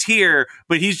she's here,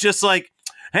 but he's just like,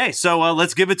 hey, so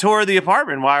let's give a tour of the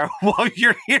apartment while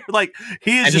you're here. Like,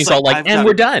 he is, and just he's all like, and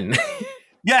we're done.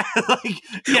 Yeah, like,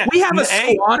 yeah. We have a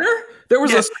squatter? There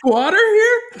was a squatter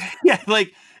here? Yeah,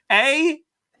 like, A,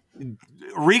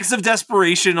 reeks of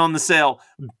desperation on the sale.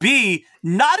 B,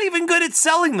 not even good at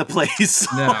selling the place.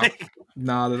 No, like,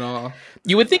 not at all.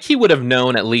 You would think he would have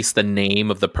known at least the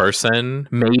name of the person,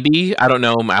 maybe. I don't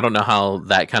know how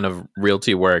that kind of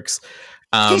realty works.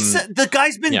 The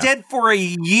guy's been dead for a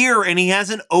year and he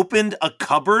hasn't opened a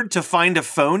cupboard to find a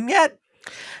phone yet.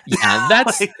 Yeah,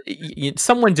 that's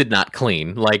someone did not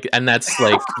clean. Like, and that's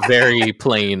like very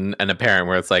plain and apparent.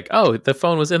 Where it's like, oh, the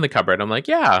phone was in the cupboard. I'm like,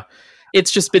 yeah,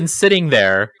 it's just been sitting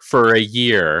there for a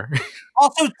year.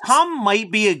 Also, Tom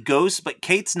might be a ghost, but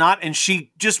Kate's not, and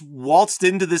she just waltzed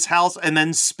into this house and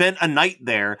then spent a night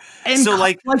there. And so,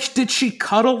 like, did she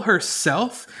cuddle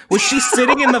herself? Was she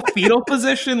sitting in the fetal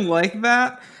position like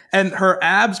that? And her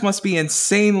abs must be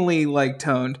insanely like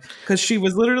toned because she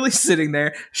was literally sitting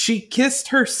there. She kissed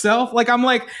herself. Like, I'm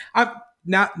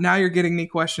now you're getting me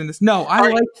questioning this. No, I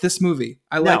like this movie.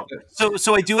 I like it.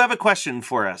 So I do have a question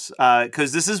for us,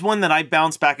 because this is one that I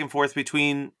bounce back and forth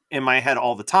between in my head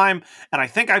all the time, and I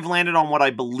think I've landed on what I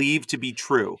believe to be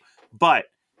true. But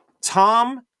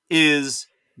Tom is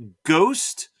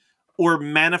ghost or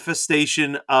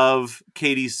manifestation of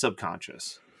Katie's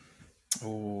subconscious?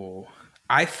 Oh,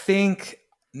 I think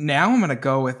now I'm going to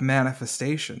go with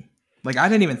manifestation. Like, I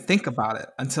didn't even think about it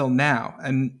until now.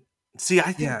 And see,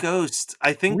 I think ghost.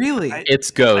 I think really it's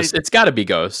ghost. It's got to be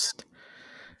ghost.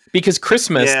 Because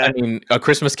Christmas, I mean, A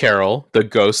Christmas Carol, the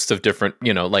ghosts of different,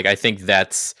 like, I think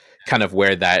that's kind of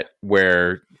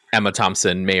where Emma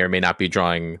Thompson may or may not be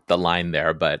drawing the line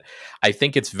there, but I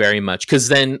think it's very much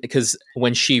because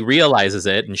when she realizes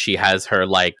it and she has her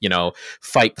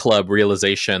Fight Club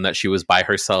realization that she was by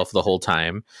herself the whole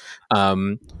time,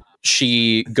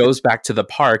 she goes back to the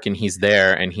park and he's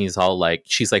there and he's all like,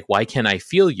 she's like, why can't I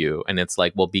feel you? And it's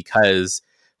like, well, because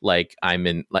like I'm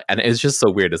in, like, and it's just so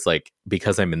weird. It's like,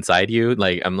 because I'm inside you.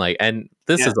 Like, I'm like, and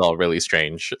this is all really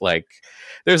strange. Like,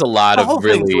 there's a lot of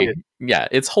really,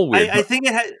 it's whole weird. I think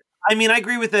it has. I mean, I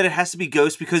agree with that. It has to be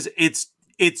ghost because it's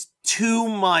too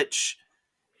much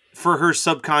for her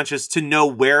subconscious to know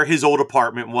where his old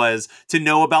apartment was, to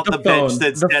know about the bench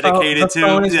that's dedicated to. The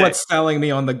phone is what's selling me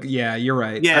on the. Yeah, you're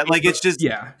right. Yeah, it's just.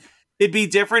 Yeah, it'd be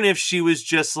different if she was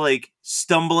just like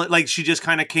stumbling, like she just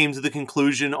kind of came to the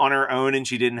conclusion on her own, and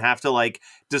she didn't have to like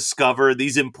discover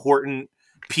these important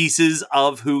pieces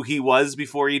of who he was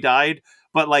before he died.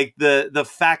 But like the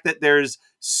fact that there's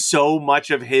so much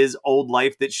of his old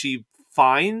life that she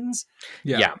finds.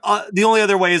 Yeah. The only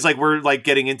other way is like we're like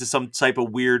getting into some type of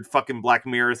weird fucking Black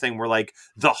Mirror thing where like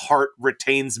the heart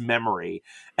retains memory.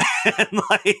 And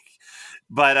like,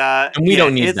 but and we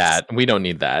don't need that. We don't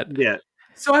need that. Yeah.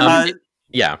 So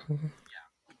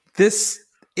this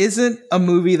isn't a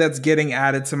movie that's getting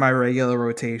added to my regular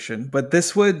rotation, but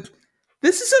this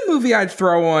is a movie I'd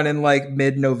throw on in like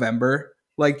mid-November.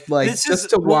 Like just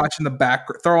to watch in the back,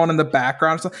 throw on in the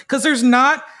background, because there's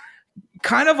not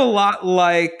kind of a lot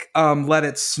like Let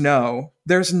It Snow.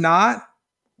 There's not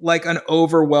like an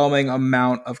overwhelming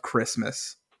amount of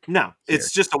Christmas. No,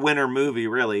 it's just a winter movie,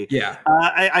 really. Yeah,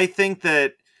 I think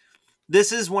that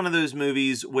this is one of those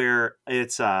movies where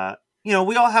it's we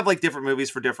all have like different movies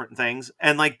for different things,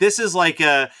 and like this is like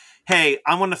hey,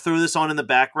 I want to throw this on in the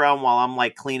background while I'm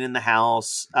like cleaning the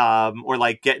house, or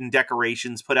like getting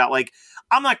decorations put out. Like,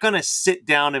 I'm not going to sit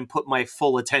down and put my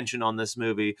full attention on this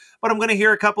movie, but I'm going to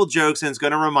hear a couple jokes and it's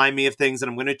going to remind me of things and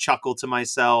I'm going to chuckle to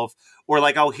myself, or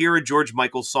like I'll hear a George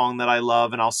Michael song that I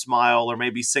love and I'll smile or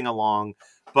maybe sing along.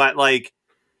 But like,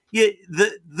 yeah,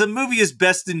 the movie is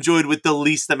best enjoyed with the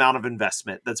least amount of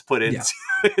investment that's put into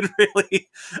it, really.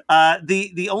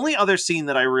 The only other scene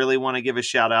that I really want to give a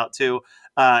shout out to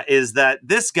is that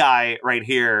this guy right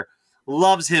here,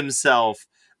 loves himself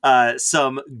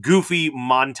some goofy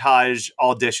montage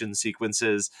audition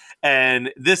sequences.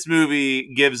 And this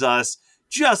movie gives us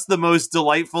just the most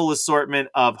delightful assortment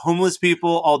of homeless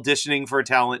people auditioning for a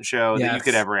talent show that you Yes.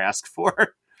 could ever ask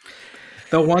for.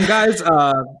 The one guy's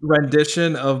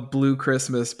rendition of Blue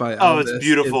Christmas by Elvis Oh, it's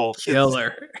beautiful. is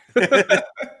killer.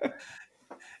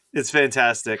 It's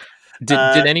fantastic. Did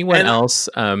anyone and- else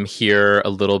hear a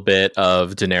little bit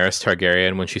of Daenerys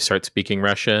Targaryen when she starts speaking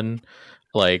Russian?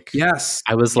 Like, Yes.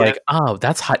 I was Yeah. like, oh,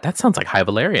 that sounds like High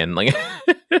Valyrian. Like,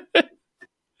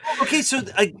 Okay, so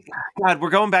God, we're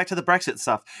going back to the Brexit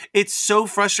stuff. It's so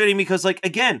frustrating because, like,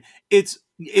 again, is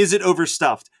it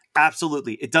overstuffed?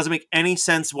 Absolutely. It doesn't make any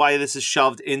sense why this is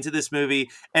shoved into this movie,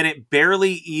 and it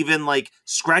barely even like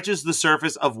scratches the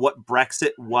surface of what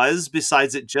Brexit was,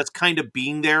 besides it just kind of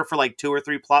being there for like 2 or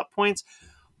 3 plot points.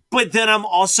 But then I'm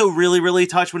also really, really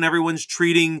touched when everyone's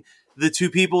treating the two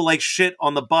people like shit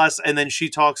on the bus, and then she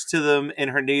talks to them in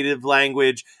her native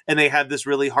language, and they have this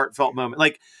really heartfelt moment.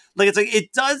 Like it's like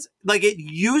it does, like it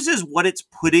uses what it's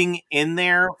putting in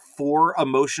there for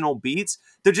emotional beats.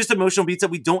 They're just emotional beats that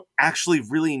we don't actually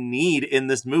really need in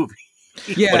this movie.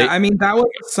 Yeah, But it- I mean that was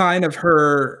a sign of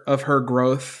her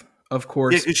growth, of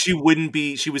course. Yeah, 'cause she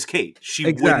was Kate. She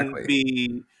Exactly. wouldn't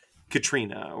be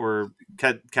Katrina or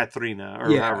Katrina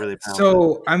or however they pronounce it.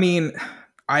 So I mean,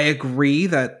 I agree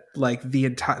that like the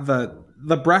entire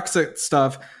the Brexit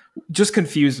stuff just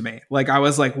confused me. Like I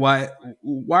was like, why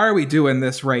are we doing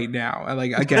this right now? And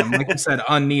like again, like you said,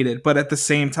 unneeded. But at the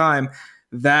same time,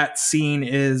 that scene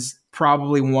is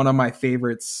probably one of my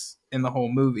favorites in the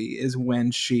whole movie. Is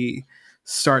when she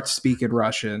starts speaking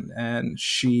Russian and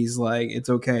she's like, "It's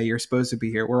okay, you're supposed to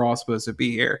be here. We're all supposed to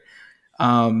be here."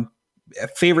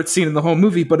 Favorite scene in the whole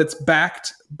movie, but it's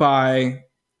backed by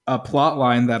a plot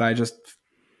line that I just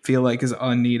feel like is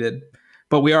unneeded.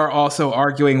 But we are also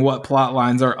arguing what plot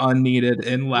lines are unneeded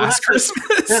in Last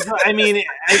Christmas. I mean,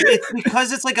 it's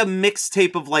because it's like a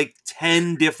mixtape of like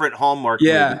 10 different Hallmark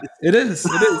Yeah, movies. it is.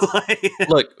 It is. Like-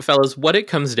 look, fellas, what it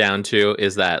comes down to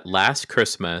is that Last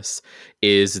Christmas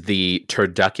is the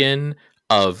turducken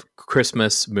of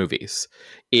Christmas movies.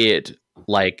 It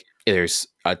like there's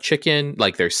a chicken,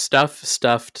 like there's stuff,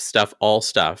 all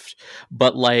stuffed,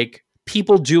 but like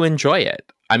people do enjoy it.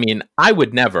 I mean, I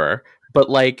would never, but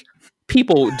like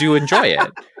people do enjoy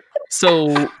it.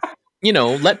 So, you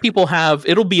know, let people have,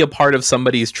 it'll be a part of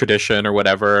somebody's tradition or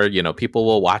whatever. You know, people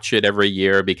will watch it every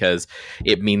year because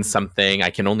it means something. I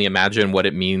can only imagine what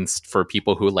it means for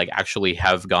people who like actually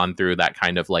have gone through that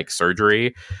kind of like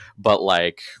surgery. But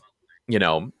like, you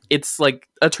know, it's like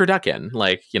a turducken.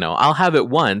 Like, you know, I'll have it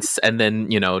once and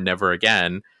then, you know, never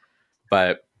again.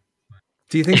 But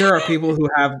Do you think there are people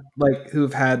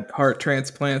who've had heart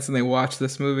transplants and they watch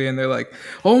this movie and they're like,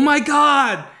 "Oh my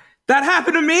god, that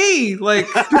happened to me!" Like,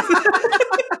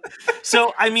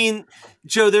 So, I mean,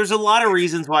 Joe, there's a lot of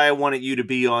reasons why I wanted you to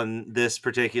be on this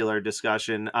particular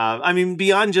discussion. I mean,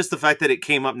 beyond just the fact that it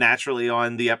came up naturally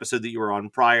on the episode that you were on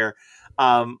prior.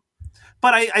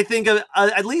 But I think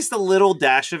at least a little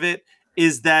dash of it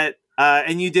is that,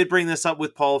 and you did bring this up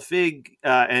with Paul Feig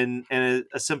and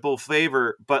a simple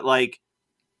favor, but like,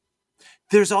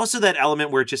 there's also that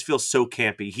element where it just feels so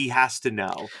campy. He has to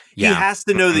know. Yeah. He has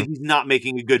to know that he's not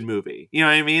making a good movie. You know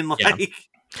what I mean? Like, Yeah.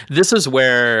 This is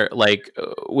where, like,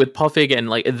 with Paul Feig, and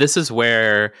like, this is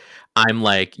where I'm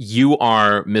like, you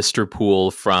are Mr.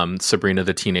 Poole from Sabrina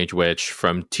the Teenage Witch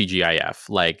from TGIF.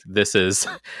 Like, this is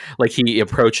like he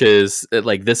approaches,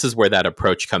 like, this is where that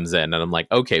approach comes in, and I'm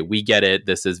like, okay, we get it.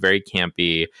 This is very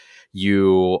campy.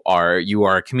 You are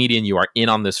a comedian. You are in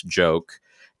on this joke,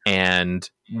 and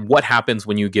what happens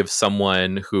when you give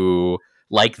someone who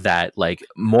like that, like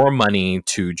more money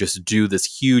to just do this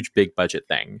huge big budget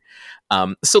thing?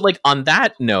 So like on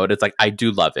that note, it's like, I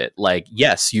do love it. Like,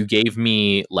 yes, you gave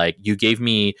me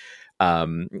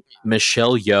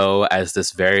Michelle Yeoh as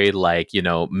this very like, you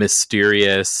know,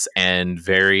 mysterious and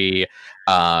very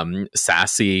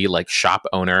sassy like shop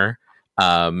owner.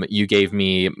 You gave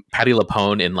me Patti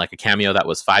LuPone in like a cameo that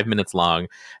was 5 minutes long.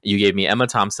 You gave me Emma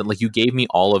Thompson. Like, you gave me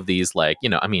all of these, like, you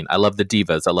know, I mean, I love the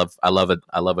divas. I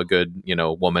love a good, you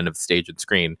know, woman of stage and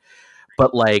screen.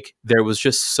 But like, there was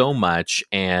just so much,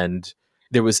 and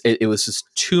it was just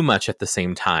too much at the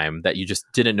same time that you just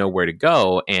didn't know where to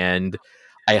go. And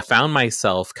I found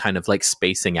myself kind of like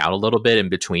spacing out a little bit in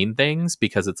between things,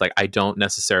 because it's like, I don't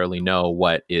necessarily know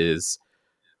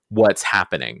what's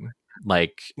happening.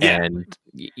 Like, Yeah. and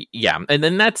yeah, and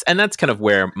then that's kind of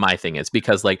where my thing is,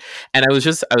 because like, and I was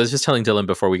just telling Dylan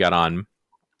before we got on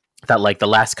that like the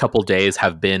last couple days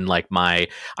have been like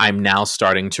I'm now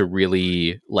starting to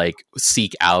really like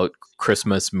seek out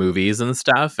Christmas movies and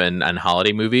stuff and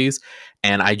holiday movies.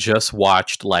 And I just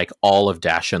watched like all of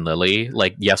Dash and Lily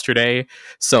like yesterday.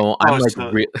 So I'm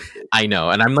I know.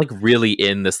 And I'm like really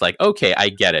in this, like, okay, I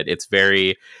get it. It's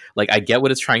very like, I get what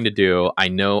it's trying to do. I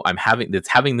know it's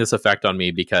having this effect on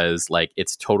me because like,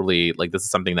 it's totally like, this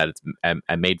is something that I'm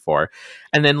made for.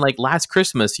 And then like last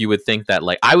Christmas, you would think that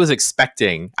like, I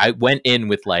went in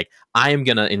with like, I am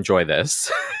going to enjoy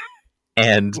this.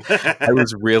 And I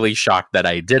was really shocked that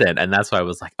I didn't. And that's why I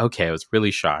was like, okay, I was really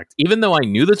shocked. Even though I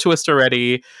knew the twist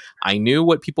already, I knew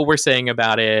what people were saying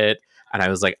about it. And I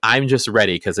was like, I'm just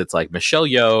ready because it's like Michelle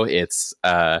Yeoh, it's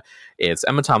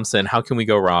Emma Thompson. How can we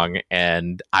go wrong?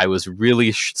 And I was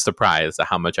really surprised at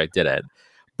how much I did it.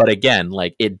 But again,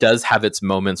 like it does have its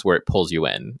moments where it pulls you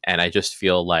in. And I just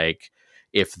feel like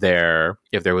if there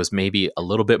was maybe a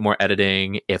little bit more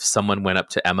editing, if someone went up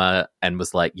to Emma and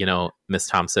was like, you know, Miss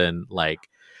Thompson, like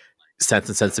Sense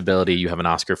and Sensibility, you have an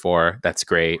Oscar for, that's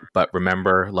great. But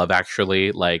remember Love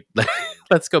Actually, like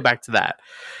let's go back to that.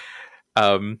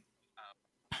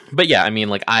 But yeah, I mean,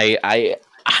 like I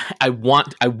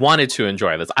wanted to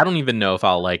enjoy this. I don't even know if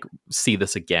I'll like see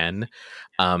this again.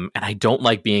 And I don't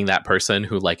like being that person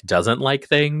who like doesn't like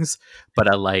things,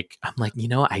 but I'm like, you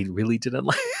know, I really didn't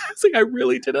like. It's like I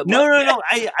really didn't. No.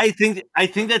 I think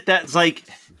that's like,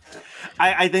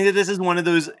 I think that this is one of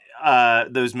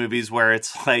those movies where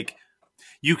it's like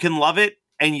you can love it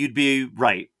and you'd be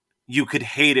right. You could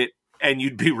hate it and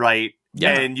you'd be right.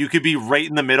 Yeah. And you could be right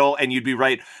in the middle and you'd be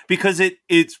right, because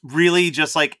it's really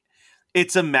just like,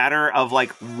 it's a matter of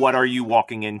like, what are you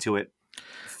walking into it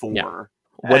for? Yeah.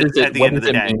 What does it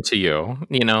mean to you?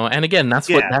 You know, and again, that's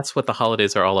what the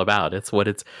holidays are all about. It's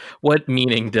what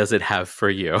meaning does it have for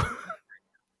you?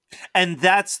 And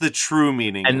that's the true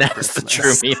meaning. And that's the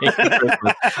true meaning of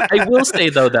Christmas. I will say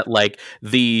though that like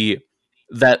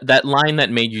that line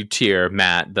that made you tear,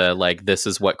 Matt, the like, this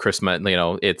is what Christmas, you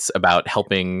know, it's about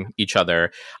helping each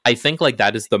other. I think like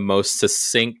that is the most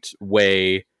succinct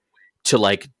way to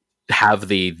like have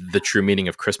the true meaning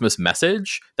of Christmas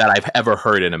message that I've ever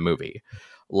heard in a movie.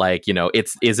 Like, you know,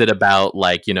 is it about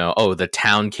like, you know, oh, the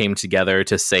town came together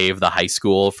to save the high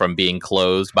school from being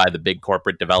closed by the big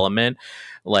corporate development?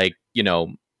 Like, you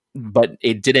know, but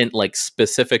it didn't like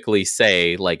specifically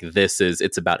say like,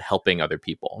 it's about helping other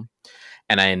people.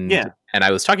 And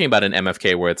I was talking about an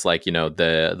MFK where it's like, you know,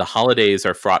 the holidays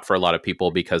are fraught for a lot of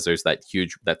people because there's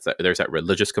that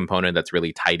religious component that's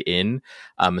really tied in,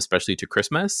 especially to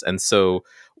Christmas. And so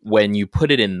when you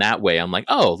put it in that way, I'm like,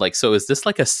 oh, like, so is this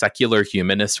like a secular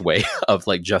humanist way of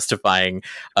like justifying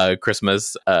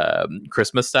Christmas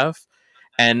stuff?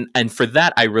 And for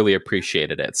that, I really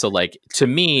appreciated it. So like, to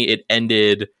me, it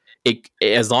ended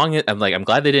as long as I'm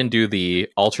glad they didn't do the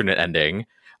alternate ending.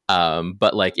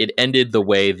 But like it ended the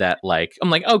way that like, I'm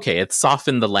like, okay, it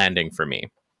softened the landing for me.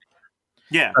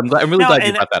 Yeah. I'm really glad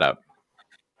you brought that up.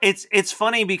 It's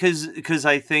funny because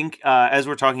I think as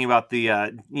we're talking about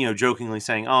the you know, jokingly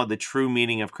saying, oh, the true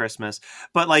meaning of Christmas,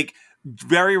 but like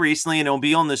very recently, and it'll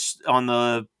be on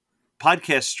the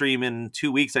podcast stream in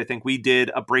 2 weeks, I think we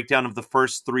did a breakdown of the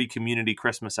first 3 Community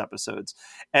Christmas episodes,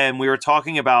 and we were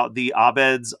talking about the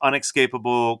Abed's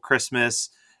Unescapable Christmas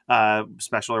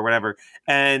special or whatever.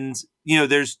 And, you know,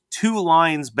 there's 2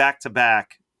 lines back to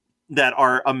back that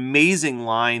are amazing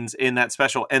lines in that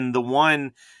special. And the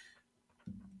one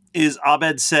is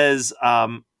Abed says,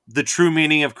 the true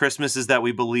meaning of Christmas is that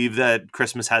we believe that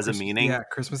Christmas has a meaning. Yeah,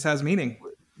 Christmas has meaning.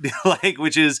 Like,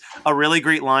 which is a really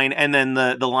great line. And then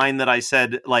the line that I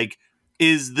said, like,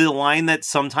 is the line that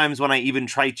sometimes when I even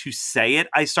try to say it,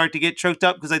 I start to get choked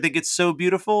up because I think it's so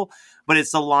beautiful. But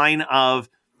it's the line of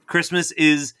Christmas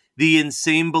is the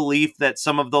insane belief that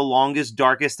some of the longest,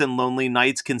 darkest, and lonely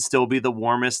nights can still be the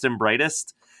warmest and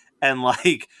brightest. And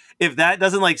like, if that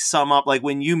doesn't like sum up, like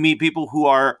when you meet people who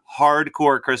are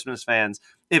hardcore Christmas fans,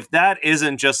 if that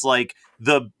isn't just like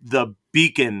the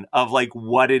beacon of like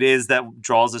what it is that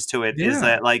draws us to it, is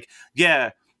that like,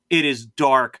 yeah, it is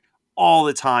dark all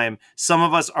the time. Some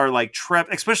of us are like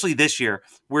trapped, especially this year.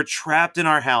 We're trapped in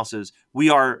our houses. We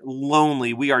are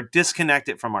lonely. We are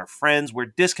disconnected from our friends.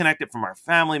 We're disconnected from our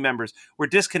family members. We're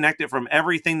disconnected from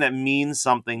everything that means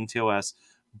something to us.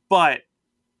 But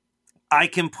I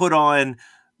can put on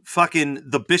fucking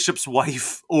The Bishop's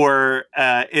Wife or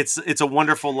It's a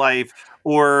Wonderful Life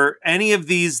or any of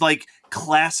these like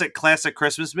classic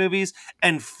Christmas movies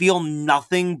and feel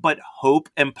nothing but hope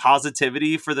and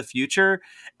positivity for the future.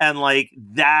 And like,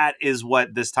 that is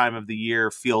what this time of the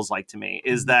year feels like to me,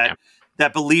 is that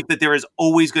belief that there is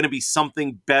always going to be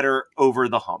something better over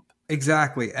the hump.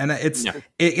 Exactly. And Yeah.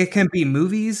 it can be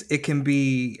movies. It can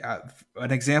be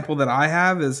an example that I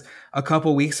have is a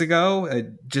couple weeks ago, I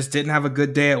just didn't have a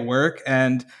good day at work.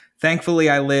 And thankfully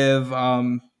I live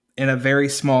in a very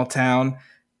small town.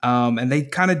 And they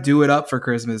kind of do it up for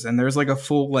Christmas. And there's like a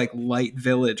full like light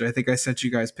village. I think I sent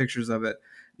you guys pictures of it.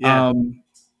 Yeah.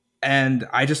 And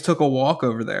I just took a walk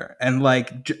over there and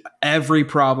like every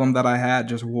problem that I had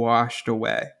just washed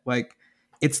away. Like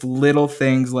it's little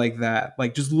things like that.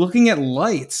 Like just looking at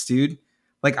lights, dude.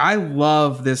 Like I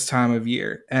love this time of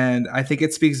year. And I think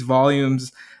it speaks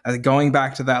volumes going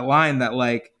back to that line that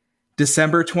like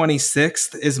December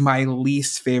 26th is my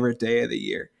least favorite day of the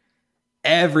year.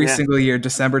 Every single year,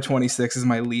 December 26th is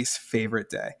my least favorite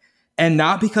day. And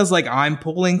not because like I'm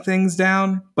pulling things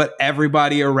down, but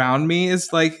everybody around me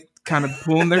is like kind of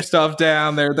pulling their stuff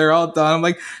down. They're all done. I'm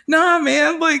like, nah,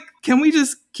 man, like, can we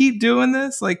just keep doing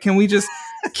this? Like, can we just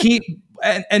keep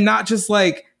and not just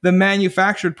like the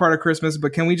manufactured part of Christmas,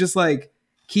 but can we just like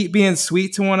keep being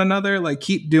sweet to one another? Like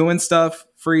keep doing stuff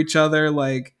for each other.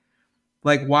 Like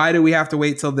why do we have to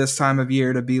wait till this time of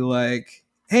year to be like,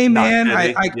 hey man,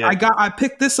 I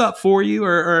picked this up for you,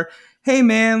 or hey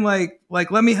man, like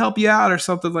let me help you out or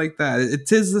something like that.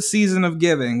 It is the season of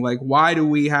giving. Like why do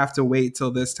we have to wait till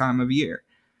this time of year?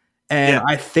 And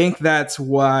I think that's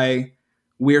why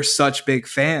we're such big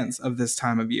fans of this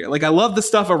time of year. Like I love the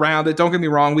stuff around it. Don't get me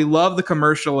wrong. We love the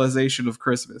commercialization of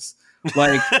Christmas.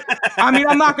 Like, I mean,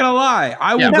 I'm not gonna lie.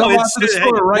 I will go out to the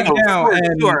store right now.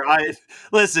 Sure.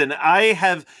 Listen, I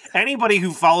have anybody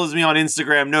who follows me on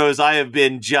Instagram knows I have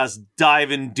been just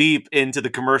diving deep into the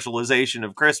commercialization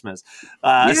of Christmas. So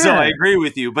I agree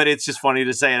with you, but it's just funny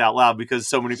to say it out loud because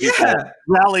so many people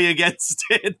rally against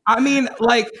it. I mean,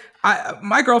 like,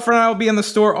 my girlfriend and I will be in the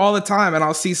store all the time, and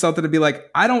I'll see something to be like,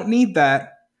 I don't need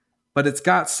that, but it's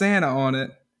got Santa on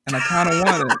it. And I kind of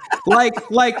want it,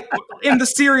 like in the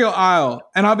cereal aisle,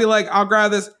 and I'll be like, I'll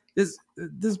grab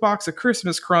this box of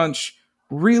Christmas Crunch.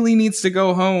 Really needs to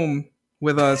go home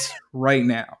with us right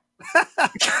now.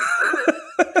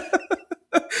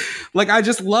 Like I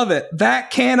just love it. That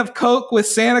can of Coke with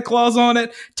Santa Claus on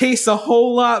it tastes a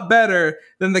whole lot better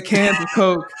than the cans of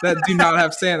Coke that do not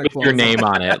have Santa Claus. Your name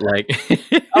on it, like.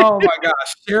 Oh my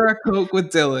gosh, share a Coke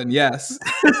with Dylan. Yes.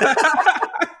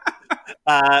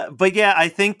 But yeah, I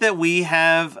think that we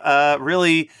have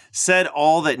really said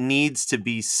all that needs to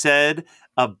be said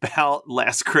about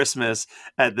Last Christmas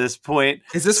at this point.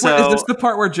 Is this the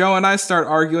part where Joe and I start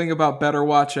arguing about Better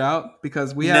Watch Out?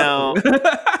 Because we have...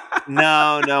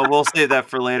 No, we'll save that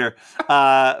for later.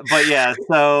 But yeah,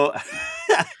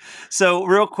 so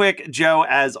real quick, Joe,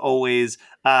 as always,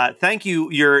 thank you.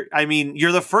 You're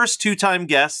the first 2-time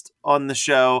guest on the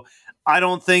show. I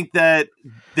don't think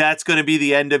that's going to be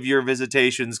the end of your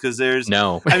visitations because I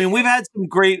mean, we've had some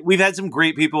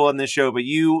great people on this show, but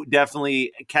you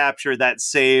definitely capture that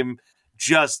same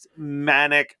just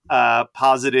manic,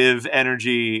 positive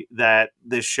energy that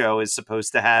this show is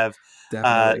supposed to have.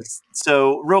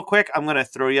 So real quick, I'm going to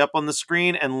throw you up on the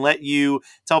screen and let you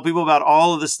tell people about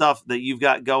all of the stuff that you've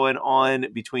got going on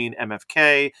between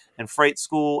MFK and Fright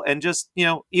School. And just,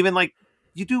 even like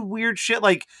you do weird shit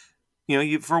like,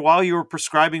 for a while you were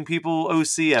prescribing people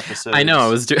OC episodes. I know, I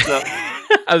was doing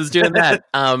I was doing that.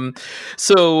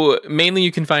 So mainly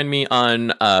you can find me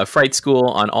on Fright School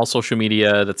on all social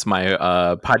media. That's my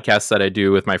podcast that I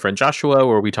do with my friend Joshua,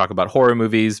 where we talk about horror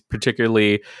movies,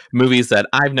 particularly movies that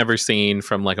I've never seen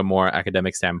from like a more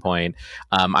academic standpoint.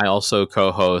 I also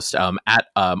co-host at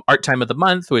Art Time of the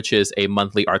Month, which is a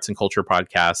monthly arts and culture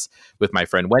podcast with my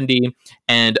friend Wendy.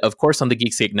 And of course on the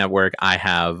Geekscape Network, I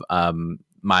have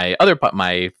my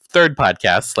third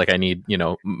podcast. Like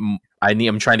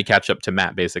I'm trying to catch up to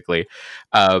Matt, basically.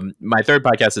 My third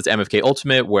podcast is MFK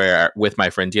Ultimate, where with my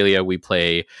friend Delia, we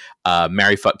play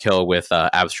Marry, Fuck, Kill with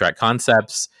abstract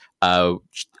concepts.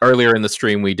 Earlier in the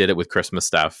stream, we did it with Christmas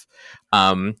stuff.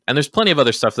 And there's plenty of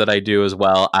other stuff that I do as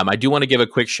well. I do want to give a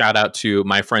quick shout out to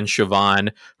my friend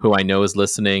Siobhan, who I know is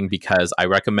listening, because I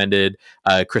recommended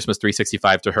Christmas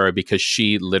 365 to her because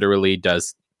she literally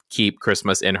does keep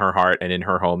Christmas in her heart and in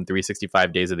her home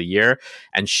 365 days of the year.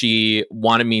 And she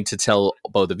wanted me to tell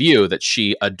both of you that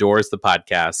she adores the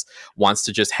podcast, wants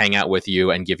to just hang out with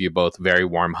you and give you both very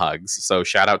warm hugs. So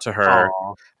shout out to her.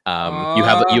 You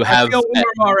have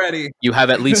already. You have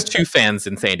at least 2 fans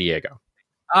in San Diego.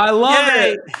 I love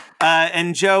it.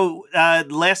 And Joe,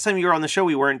 last time you were on the show,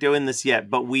 we weren't doing this yet,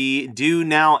 but we do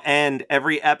now end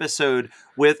every episode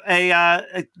with a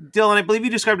Dylan, I believe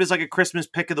you described it as like a Christmas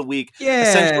pick of the week. Yeah.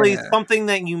 Essentially something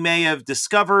that you may have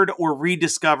discovered or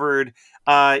rediscovered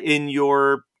in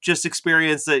your just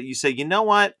experience that you say, you know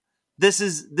what? this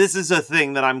is a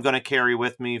thing that I'm going to carry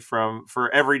with me for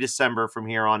every December from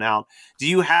here on out. Do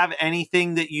you have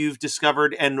anything that you've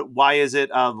discovered, and why is it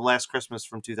The Last Christmas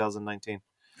from 2019?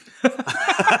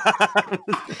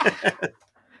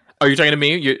 Are you talking to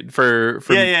me?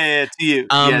 Yeah, to you.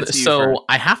 So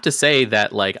I have to say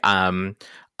that like I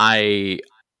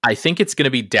think it's going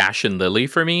to be Dash and Lily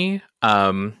for me.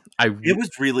 It was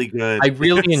really good. I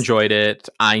really enjoyed it.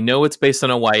 I know it's based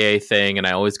on a YA thing, and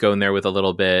I always go in there with a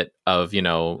little bit of, with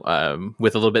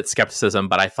a little bit skepticism,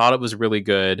 but I thought it was really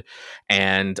good,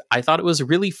 and I thought it was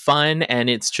really fun, and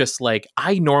it's just like,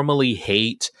 I normally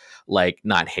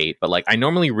I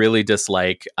normally really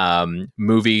dislike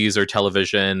movies or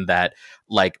television that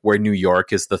like where New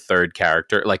York is the third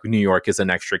character, like New York is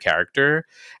an extra character.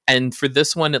 And for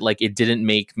this one, it didn't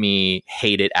make me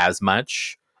hate it as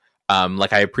much.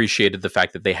 I appreciated the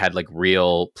fact that they had like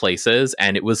real places,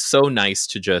 and it was so nice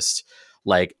to just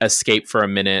like escape for a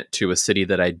minute to a city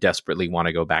that I desperately want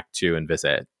to go back to and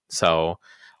visit. So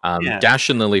Dash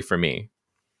and Lily for me.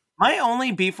 My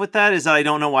only beef with that is that I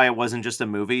don't know why it wasn't just a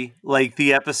movie. Like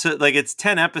the episode, like it's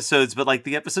 10 episodes, but like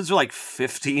the episodes are like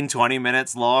 15, 20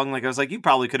 minutes long. Like I was like, you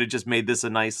probably could have just made this a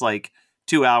nice like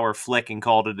 2-hour flick and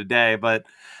called it a day. But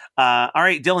all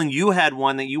right, Dylan, you had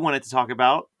one that you wanted to talk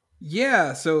about.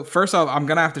 Yeah, so first off, I'm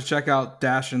going to have to check out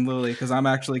Dash and Lily because I'm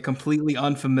actually completely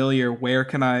unfamiliar. Where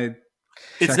can I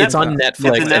It's on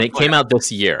Netflix, and it came out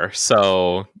this year.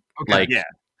 So,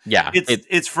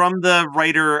 it's from the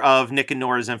writer of Nick and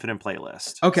Nora's Infinite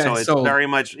Playlist. Okay, so it's very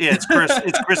much it's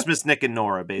Christmas Nick and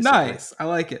Nora basically. Nice, I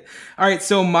like it. All right,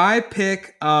 so my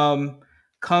pick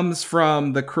comes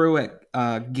from the crew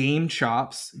at Game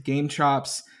Chops. Game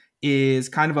Chops is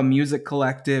kind of a music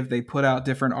collective. They put out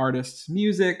different artists'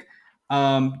 music,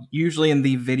 usually in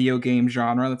the video game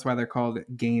genre. That's why they're called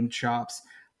Game Chops.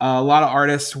 A lot of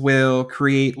artists will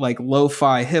create like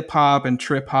lo-fi hip hop and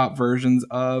trip hop versions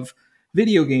of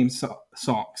video game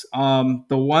songs.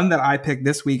 The one that I picked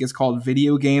this week is called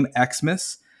Video Game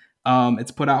Xmas.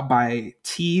 It's put out by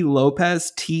T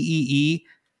Lopez, TEELOPES,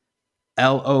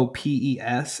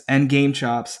 and Game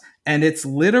Chops. And it's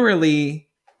literally,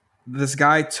 this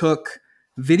guy took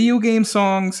video game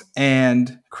songs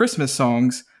and Christmas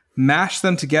songs, mashed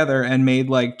them together, and made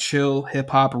like chill hip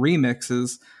hop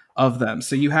remixes of them.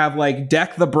 So you have like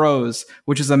Deck the Bros,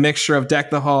 which is a mixture of Deck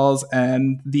the Halls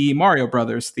and the Mario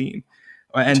Brothers theme,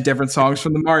 and different songs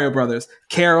from the Mario Brothers.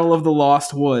 Carol of the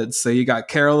Lost Woods. So you got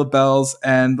Carol of Bells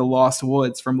and the Lost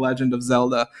Woods from Legend of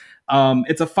Zelda.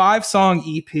 It's a 5-song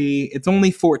EP. It's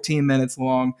only 14 minutes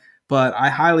long, but I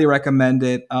highly recommend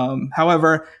it.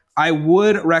 However, I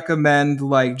would recommend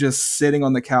like just sitting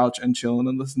on the couch and chilling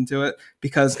and listening to it,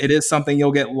 because it is something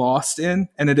you'll get lost in,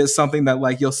 and it is something that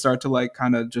like you'll start to like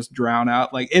kind of just drown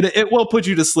out. Like it will put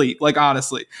you to sleep, like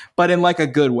honestly, but in like a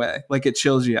good way. Like it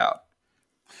chills you out.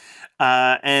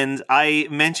 And I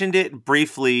mentioned it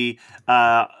briefly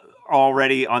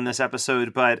already on this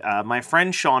episode, but my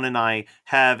friend Sean and I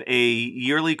have a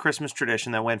yearly Christmas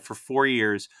tradition that went for 4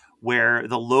 years, where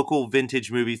the local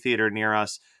vintage movie theater near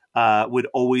us would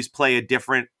always play a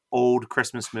different old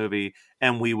Christmas movie,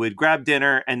 and we would grab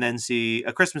dinner and then see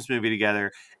a Christmas movie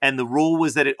together. And the rule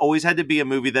was that it always had to be a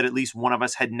movie that at least one of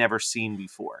us had never seen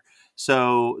before.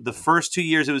 So the first 2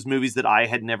 years, it was movies that I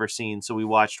had never seen. So we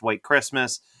watched White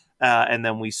Christmas, and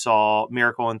then we saw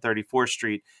Miracle on 34th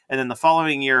Street. And then the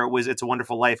following year was It's a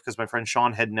Wonderful Life, because my friend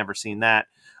Sean had never seen that.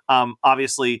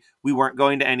 Obviously, we weren't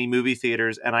going to any movie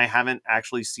theaters, and I haven't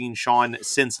actually seen Sean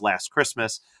since last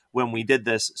Christmas when we did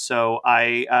this. So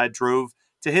I drove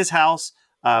to his house.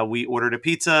 We ordered a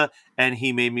pizza, and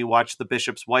he made me watch The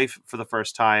Bishop's Wife for the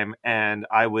first time. And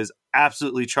I was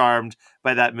absolutely charmed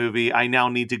by that movie. I now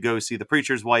need to go see The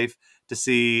Preacher's Wife to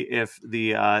see if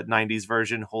the 90s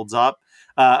version holds up.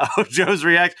 Joe's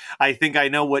react. I think I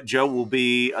know what Joe will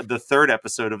be the third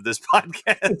episode of this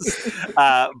podcast.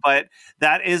 But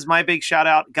that is my big shout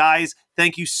out. Guys,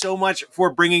 thank you so much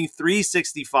for bringing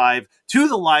 365 to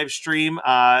the live stream.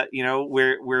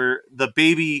 We're the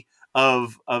baby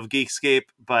of Geekscape,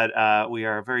 but we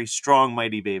are a very strong,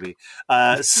 mighty baby.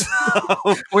 So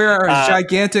we're a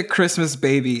gigantic Christmas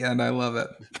baby, and I love it.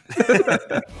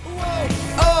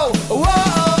 Whoa,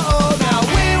 now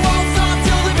we won't stop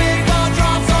till the big ball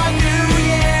drops on New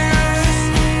Year's.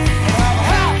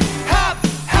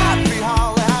 Happy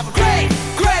holiday, have a great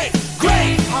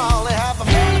holiday, have a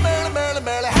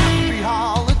merry happy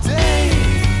holiday.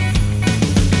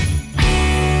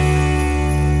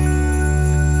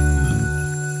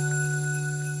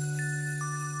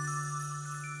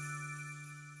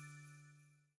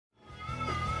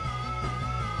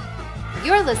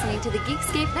 You're listening to the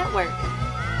Geekscape Network.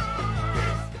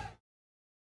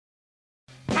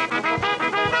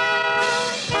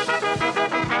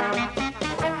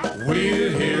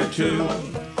 to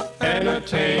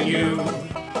entertain you.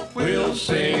 We'll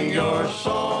sing your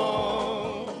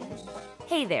song.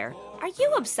 Hey there. Are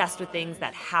you obsessed with things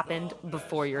that happened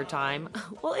before your time?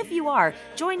 Well, if you are,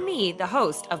 join me, the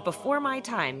host of Before My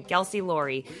Time, Kelsey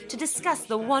Laurie, to discuss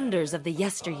the wonders of the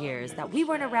yesteryears that we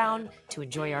weren't around to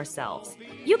enjoy ourselves.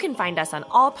 You can find us on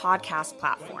all podcast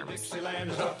platforms.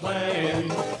 Dixieland's a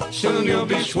playing, soon you'll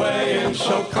be swaying,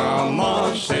 so come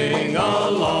on, sing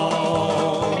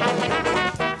along.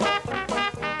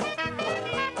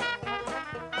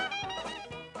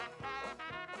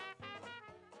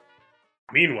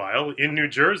 Meanwhile, in New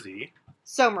Jersey,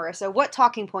 So, Marissa, what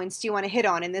talking points do you want to hit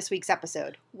on in this week's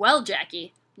episode? Well,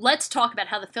 Jackie, let's talk about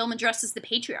how the film addresses the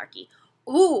patriarchy.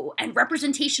 Ooh, and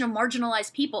representation of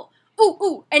marginalized people.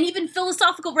 Ooh, and even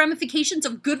philosophical ramifications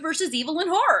of good versus evil in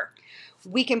horror.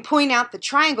 We can point out the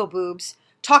triangle boobs,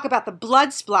 talk about the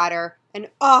blood splatter, and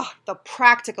the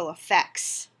practical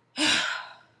effects.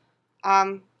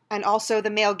 And also the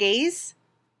male gaze.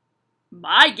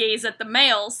 My gaze at the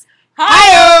males.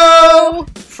 Hi-oh!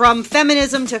 From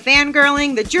feminism to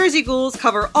fangirling, the Jersey Ghouls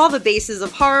cover all the bases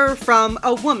of horror from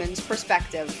a woman's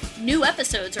perspective. New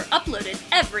episodes are uploaded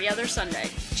every other Sunday.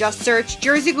 Just search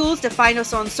Jersey Ghouls to find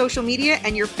us on social media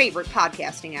and your favorite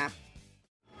podcasting app.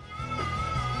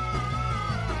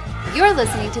 You're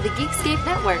listening to the Geekscape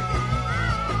Network.